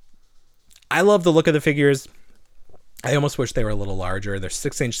 I love the look of the figures. I almost wish they were a little larger. They're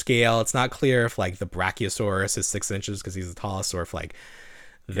 6-inch scale. It's not clear if like the Brachiosaurus is 6 inches because he's the tallest, or if like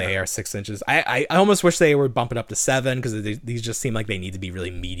they are 6 inches. I almost wish they were bumping up to 7 because these just seem like they need to be really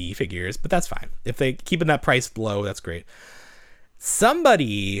meaty figures, but that's fine. If they keeping that price low, that's great.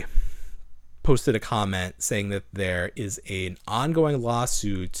 Somebody posted a comment saying that there is an ongoing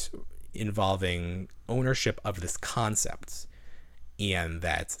lawsuit involving ownership of this concept, and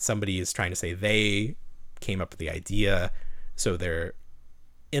that somebody is trying to say they came up with the idea. So they're,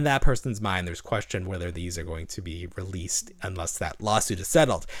 in that person's mind, there's question whether these are going to be released unless that lawsuit is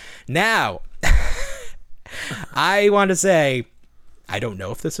settled. Now, I want to say, I don't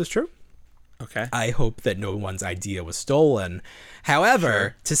know if this is true. Okay. I hope that no one's idea was stolen.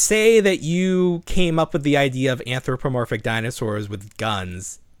 However, to say that you came up with the idea of anthropomorphic dinosaurs with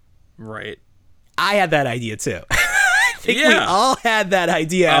guns, right? I had that idea too. I think we all had that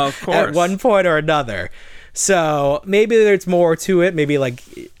idea at one point or another. So maybe there's more to it. Maybe like,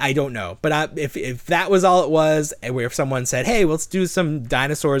 I don't know. But if that was all it was, and where if someone said, hey, let's do some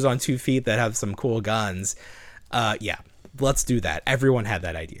dinosaurs on 2 feet that have some cool guns. Yeah, let's do that. Everyone had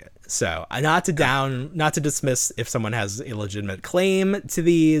that idea. So not to dismiss if someone has a legitimate claim to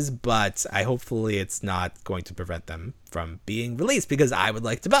these, but hopefully it's not going to prevent them from being released because I would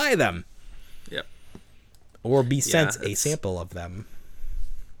like to buy them. Yep. Or be sent a sample of them.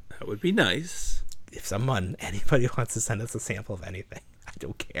 That would be nice. If anybody wants to send us a sample of anything, I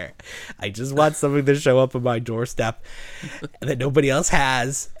don't care. I just want something to show up on my doorstep that nobody else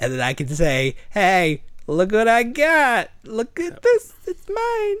has, and then I can say, hey, look what I got. Look at this. It's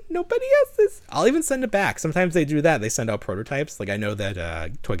mine. Nobody else's. I'll even send it back. Sometimes they do that. They send out prototypes. Like I know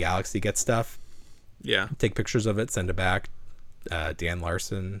that Toy Galaxy gets stuff. Yeah. Take pictures of it, send it back. Dan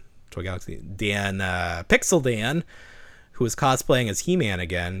Larson, Toy Galaxy. Pixel Dan, who was cosplaying as He-Man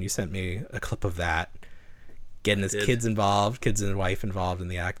again. You sent me a clip of that. Getting his kids involved. Kids and wife involved in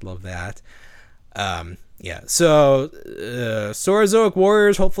the act. Love that. Yeah, so Saurozoic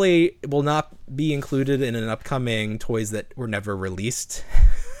Warriors hopefully will not be included in an upcoming Toys That Were Never Released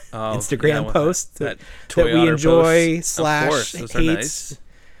Instagram post that we enjoy / hates. Nice.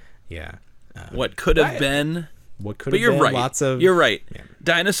 Yeah. What could have been. What could have been. Right. You're right. Yeah.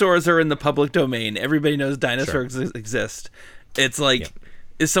 Dinosaurs are in the public domain. Everybody knows dinosaurs exist. It's like,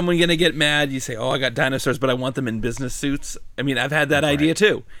 is someone going to get mad? You say, oh, I got dinosaurs, but I want them in business suits. I mean, I've had that idea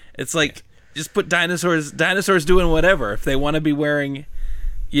too. It's like... Yeah. Just put dinosaurs doing whatever. If they want to be wearing,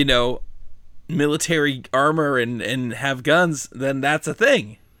 military armor and have guns, then that's a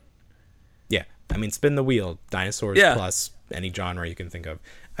thing. Yeah. I mean, spin the wheel. Dinosaurs plus any genre you can think of.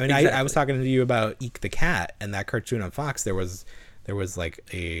 I mean, exactly. I was talking to you about Eek the Cat and that cartoon on Fox. There was like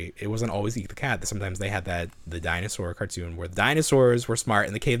it wasn't always Eek the Cat. Sometimes they had the dinosaur cartoon where the dinosaurs were smart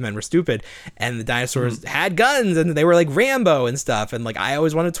and the cavemen were stupid, and the dinosaurs had guns and they were like Rambo and stuff. And like I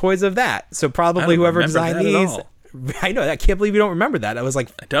always wanted toys of that. So probably whoever designed these, I know, I can't believe you don't remember that. I was like,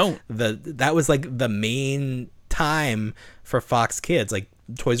 I don't. That was like the main time for Fox Kids. Like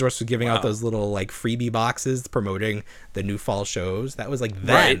Toys R Us was giving out those little like freebie boxes promoting the new fall shows. That was like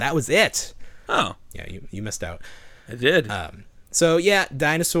then. Right. That was it. Oh, Yeah, you missed out. I did. So yeah,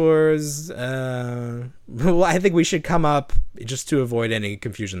 dinosaurs. Well, I think we should come up, just to avoid any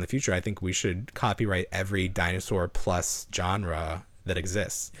confusion in the future, I think we should copyright every dinosaur plus genre that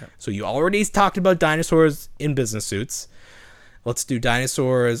exists. Yep. So you already talked about dinosaurs in business suits. Let's do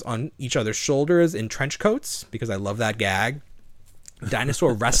dinosaurs on each other's shoulders in trench coats, because I love that gag.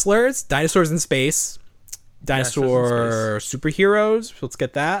 Dinosaur wrestlers, dinosaurs in space, dinosaur superheroes. Let's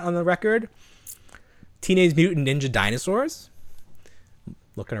get that on the record. Teenage Mutant Ninja Dinosaurs.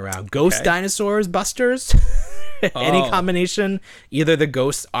 Looking around. Ghost dinosaurs, busters. Any combination. Either the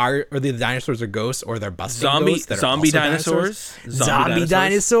ghosts are, or the dinosaurs are ghosts, or they're busting ghosts. That zombie are dinosaurs. Zombie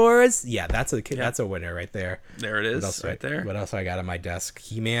dinosaurs. Yeah, that's a winner right there. There it is, right there. What else I got on my desk?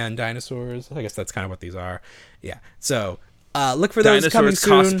 He-Man dinosaurs. I guess that's kind of what these are. Yeah. So look for those coming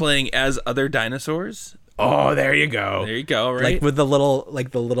soon. Cosplaying as other dinosaurs. Oh, there you go. There you go, right? Like with the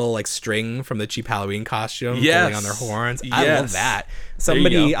little string from the cheap Halloween costume pulling on their horns. Yes. I love that.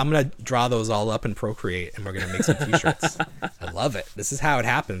 Somebody, I'm going to draw those all up in Procreate and we're going to make some t-shirts. I love it. This is how it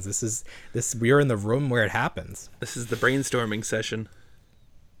happens. We're in the room where it happens. This is the brainstorming session.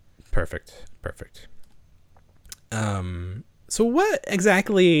 Perfect. So what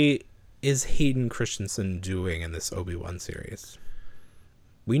exactly is Hayden Christensen doing in this Obi-Wan series?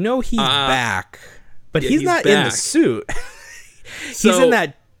 We know he's back. But he's not in the suit. He's in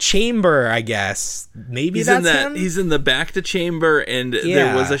that chamber, I guess. Maybe that's him? He's in the back to chamber, and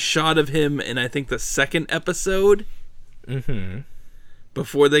there was a shot of him in, I think, the second episode. Mm-hmm.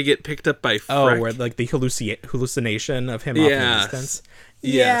 Before they get picked up by Freck. Oh, where like the hallucination of him off in the distance.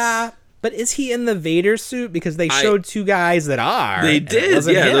 Yes. Yeah. But is he in the Vader suit? Because they showed two guys that are. They did,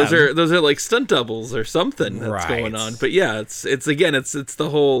 yeah. Him. Those are like stunt doubles or something that's going on. But yeah, it's the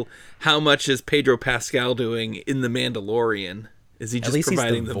whole, how much is Pedro Pascal doing in The Mandalorian? Is he just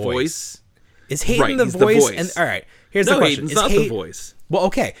providing the voice? Is Hayden the voice? And all right, here's the question: Hayden's not the voice. Well,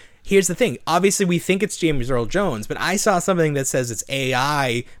 okay. Here's the thing. Obviously, we think it's James Earl Jones, but I saw something that says it's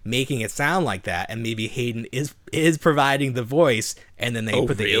AI making it sound like that, and maybe Hayden is providing the voice, and then they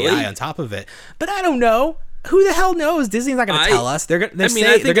put the AI on top of it. But I don't know. Who the hell knows? Disney's not going to tell us. They're going to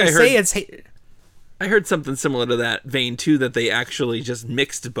say it's. I heard something similar to that vein too, that they actually just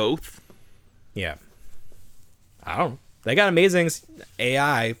mixed both. Yeah. I don't know. They got amazing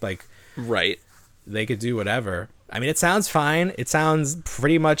AI. Like, right. They could do whatever. I mean, it sounds fine. It sounds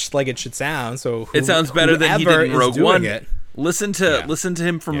pretty much like it should sound. So it sounds better than he did in Rogue One. Listen to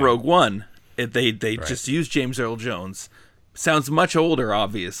him from Rogue One. They just used James Earl Jones. Sounds much older,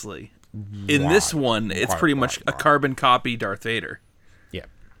 obviously. In this one, it's pretty much a carbon copy Darth Vader. Yeah.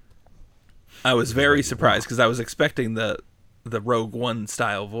 I was very surprised because I was expecting the Rogue One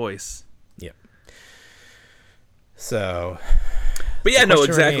style voice. Yeah. So. But yeah, no,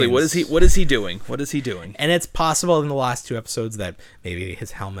 exactly. Remains. What is he doing? And it's possible in the last two episodes that maybe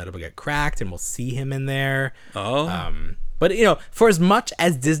his helmet will get cracked and we'll see him in there. Oh. But, you know, for as much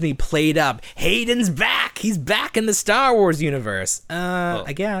as Disney played up, Hayden's back. He's back in the Star Wars universe.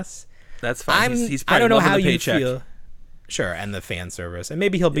 I guess. That's fine. He's I don't know how you feel. Sure, and the fan service. And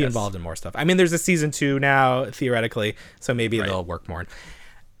maybe he'll be involved in more stuff. I mean, there's a season 2 now, theoretically, so maybe they'll work more.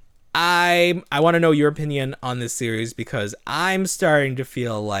 I want to know your opinion on this series because I'm starting to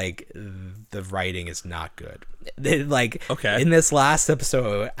feel like the writing is not good. Like in this last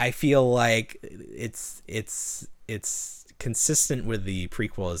episode, I feel like it's consistent with the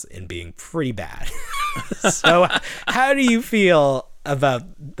prequels in being pretty bad. So how do you feel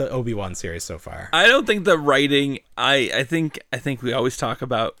about the Obi-Wan series so far? I don't think the writing. I think we always talk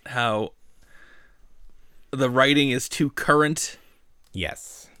about how the writing is too current.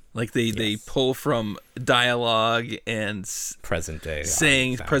 Yes. Like they pull from dialogue and present day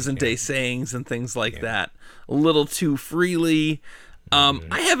sayings and things like that a little too freely.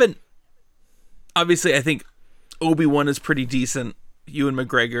 I haven't. Obviously, I think Obi-Wan is pretty decent. Ewan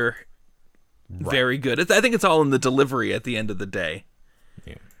McGregor, very good. I think it's all in the delivery at the end of the day.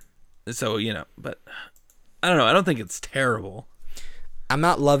 Yeah. So but I don't know. I don't think it's terrible. I'm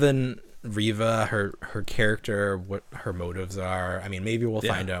not loving Reva, her character, what her motives are. I mean, maybe we'll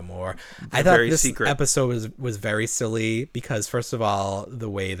find out more. I thought this episode was very silly because, first of all,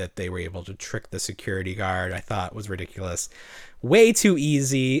 the way that they were able to trick the security guard I thought was ridiculous. Way too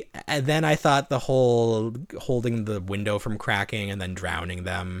easy. And then I thought the whole holding the window from cracking and then drowning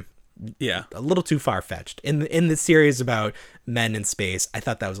them, a little too far-fetched. In the series about men in space, I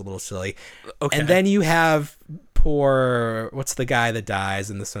thought that was a little silly. Okay. And then you have what's the guy that dies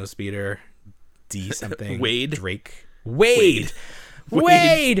in the snowspeeder? D something. Wade. Drake. Wade.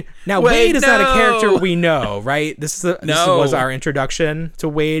 Now Wade is not a character we know, right? This was our introduction to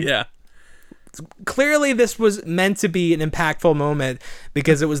Wade. Yeah. Clearly this was meant to be an impactful moment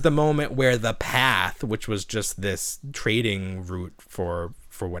because it was the moment where the path, which was just this trading route for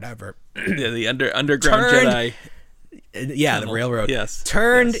whatever, The underground Jedi. The railroad. Yes.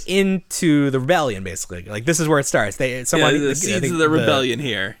 Turned into the rebellion, basically. Like, this is where it starts. The seeds of the rebellion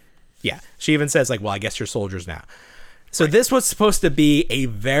here. Yeah. She even says, like, well, I guess you're soldiers now. So this was supposed to be a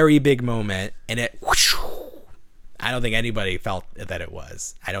very big moment, and I don't think anybody felt that it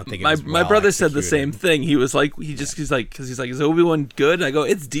was. I don't think it was my brother said the same thing. He was like, he's like, is Obi-Wan good? And I go,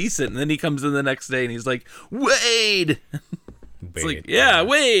 it's decent. And then he comes in the next day and he's like, Wade. It's like, yeah,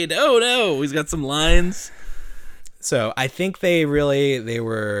 Wade. Oh no, he's got some lines. So I think they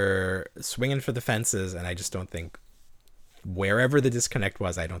were swinging for the fences, and I just don't think wherever the disconnect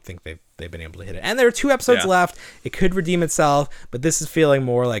was, I don't think they've been able to hit it. And there are 2 episodes left. It could redeem itself, but this is feeling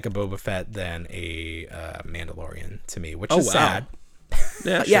more like a Boba Fett than a Mandalorian to me, which is sad.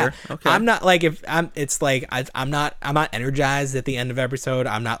 Yeah, yeah. Sure. Okay. I'm not like I'm not energized at the end of episode.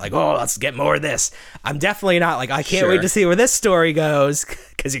 I'm not like, oh, let's get more of this. I'm definitely not like, I can't wait to see where this story goes,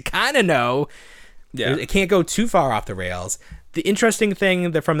 because you kind of know. Yeah, it can't go too far off the rails. The interesting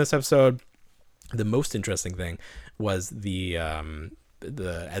thing from this episode, the most interesting thing, was the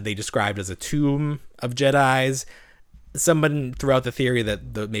they described as a tomb of Jedis. Someone threw out the theory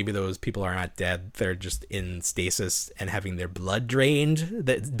that maybe those people are not dead; they're just in stasis and having their blood drained,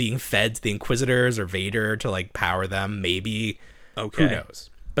 that being fed to the Inquisitors or Vader to like power them. Maybe, who knows?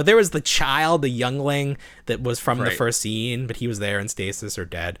 But there was the child, the youngling that was from the first scene, but he was there in stasis or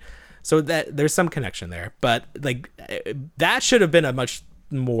dead. So that there's some connection there, but like that should have been a much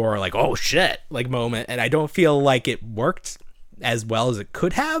more like, oh shit, like moment, and I don't feel like it worked as well as it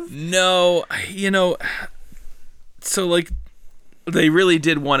could have. No, so like they really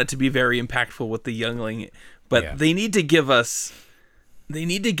did want it to be very impactful with the youngling, but they need to give us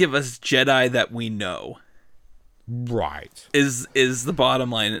Jedi that we know. Right. Is the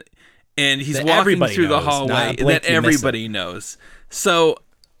bottom line. And he's walking through the hallway that everybody knows. So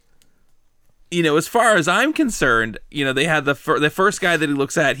as far as I'm concerned, they had the first guy that he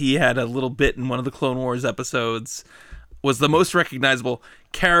looks at, he had a little bit in one of the Clone Wars episodes, was the most recognizable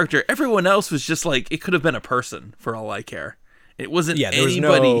character. Everyone else was just like, it could have been a person for all I care. It wasn't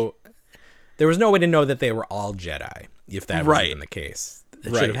anybody. There was no way to know that they were all Jedi, if that was even the case.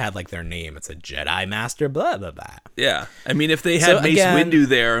 It should have had like their name. It's a Jedi Master, blah, blah, blah. Yeah. I mean, if they had Mace Windu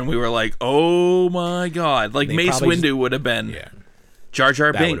there and we were like, oh my God, like Mace Windu would have been... Yeah. Jar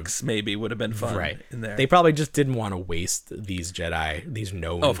Jar Binks maybe would have been fun in there. They probably just didn't want to waste these Jedi, these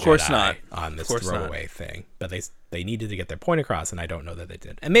known Jedi on this throwaway thing. But they needed to get their point across, and I don't know that they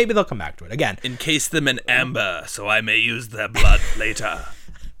did. And maybe they'll come back to it again. Encase them in amber, so I may use their blood later.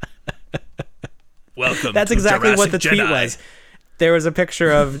 Welcome. That's to exactly Jurassic what the Jedi. tweet was. There was a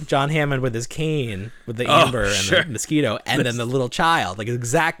picture of John Hammond with his cane, with the amber and the mosquito, and then the little child. Like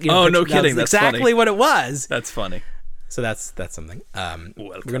exactly. No kidding. That's exactly funny. What it was. That's funny. So that's something.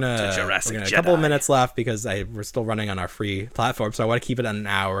 We're gonna a couple of minutes left because we're still running on our free platform, so I want to keep it on an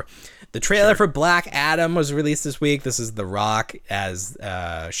hour. The trailer for Black Adam was released this week. This is The Rock as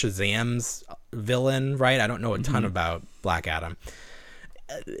Shazam's villain, right? I don't know a ton about Black Adam.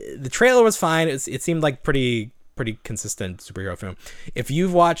 The trailer was fine. It seemed like pretty consistent superhero film. If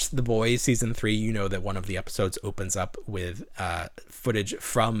you've watched The Boys season 3, you know that one of the episodes opens up with footage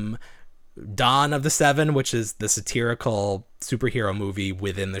from Dawn of the Seven, which is the satirical superhero movie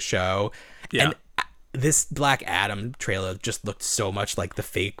within the show. Yeah. And this Black Adam trailer just looked so much like the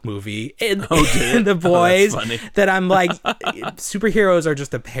fake movie in The Boys that I'm like, superheroes are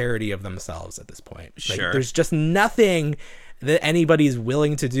just a parody of themselves at this point. Like, there's just nothing that anybody's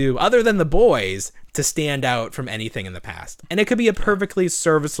willing to do other than The Boys to stand out from anything in the past. And it could be a perfectly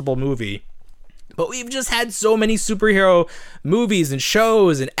serviceable movie. But we've just had so many superhero movies and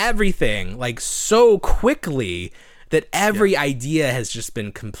shows and everything like so quickly that every idea has just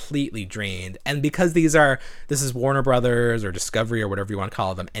been completely drained. And because this is Warner Brothers or Discovery or whatever you want to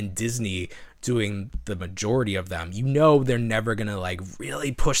call them, and Disney doing the majority of them, they're never gonna like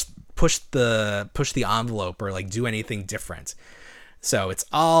really push the envelope or like do anything different. So it's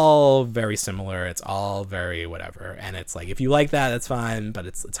all very similar. It's all very whatever. And it's like, if you like that, that's fine. But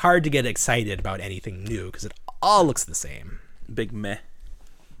it's hard to get excited about anything new because it all looks the same. Big meh.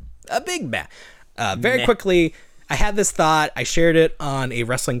 A big meh. Very quickly, I had this thought. I shared it on a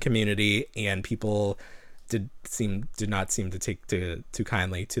wrestling community, and people did not seem to take too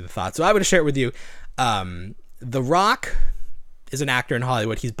kindly to the thought. So I would share it with you. The Rock is an actor in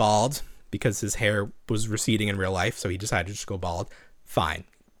Hollywood. He's bald. because his hair was receding in real life, so he decided to just go bald. Fine.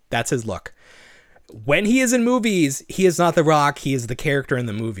 That's his look. When he is in movies, he is not The Rock. He is the character in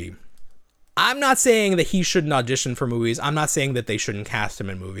the movie. I'm not saying that he shouldn't audition for movies. I'm not saying that they shouldn't cast him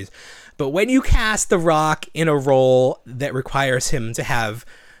in movies. But when you cast The Rock in a role that requires him to have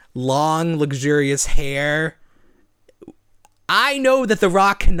long, luxurious hair, I know that The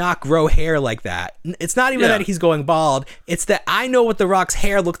Rock cannot grow hair like that. It's not even that he's going bald. It's that I know what The Rock's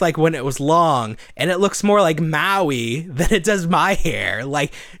hair looked like when it was long, and it looks more like Maui than it does my hair.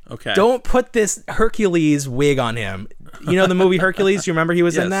 Like, don't put this Hercules wig on him. You know the movie Hercules? You remember he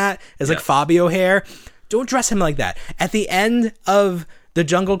was in that? It's like Fabio hair. Don't dress him like that. At the end of The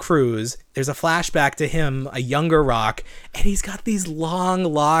Jungle Cruise, there's a flashback to him, a younger Rock, and he's got these long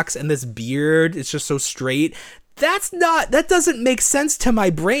locks and this beard. It's just so straight. That doesn't make sense to my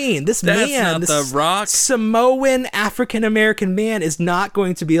brain. This Rock. Samoan African-American man is not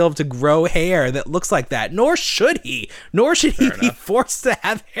going to be able to grow hair that looks like that, nor should he. Nor should he be forced to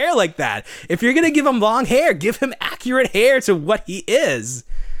have hair like that. If you're going to give him long hair, give him accurate hair to what he is.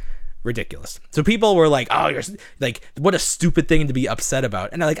 Ridiculous. So people were like, oh, you're like, what a stupid thing to be upset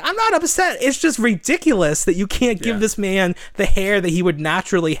about. And I'm like, I'm not upset. It's just ridiculous that you can't give this man the hair that he would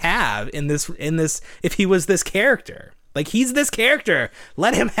naturally have in this if he was this character. Like, he's this character.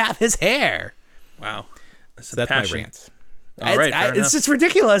 Let him have his hair. Wow. So that's my rant. All right, it's just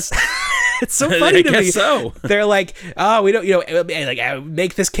ridiculous. It's so funny to me. So they're like, oh, we don't, like,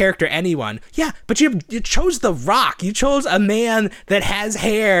 make this character anyone. Yeah, but you chose The Rock. You chose a man that has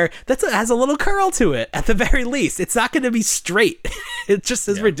hair that has a little curl to it. At the very least, it's not going to be straight. It just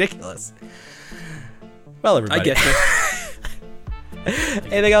is ridiculous. Well, everybody, I get you.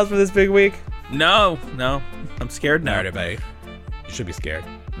 Anything else for this big week? No, I'm scared now. All right, everybody, you should be scared.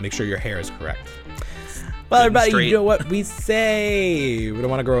 Make sure your hair is correct. Well, everybody, you know what we say. We don't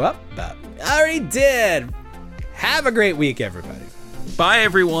want to grow up, but I already did. Have a great week, everybody. Bye,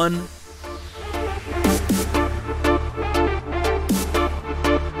 everyone.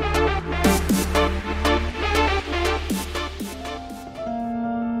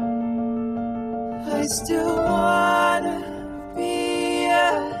 I still wanna be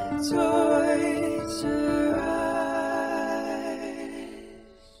a toy.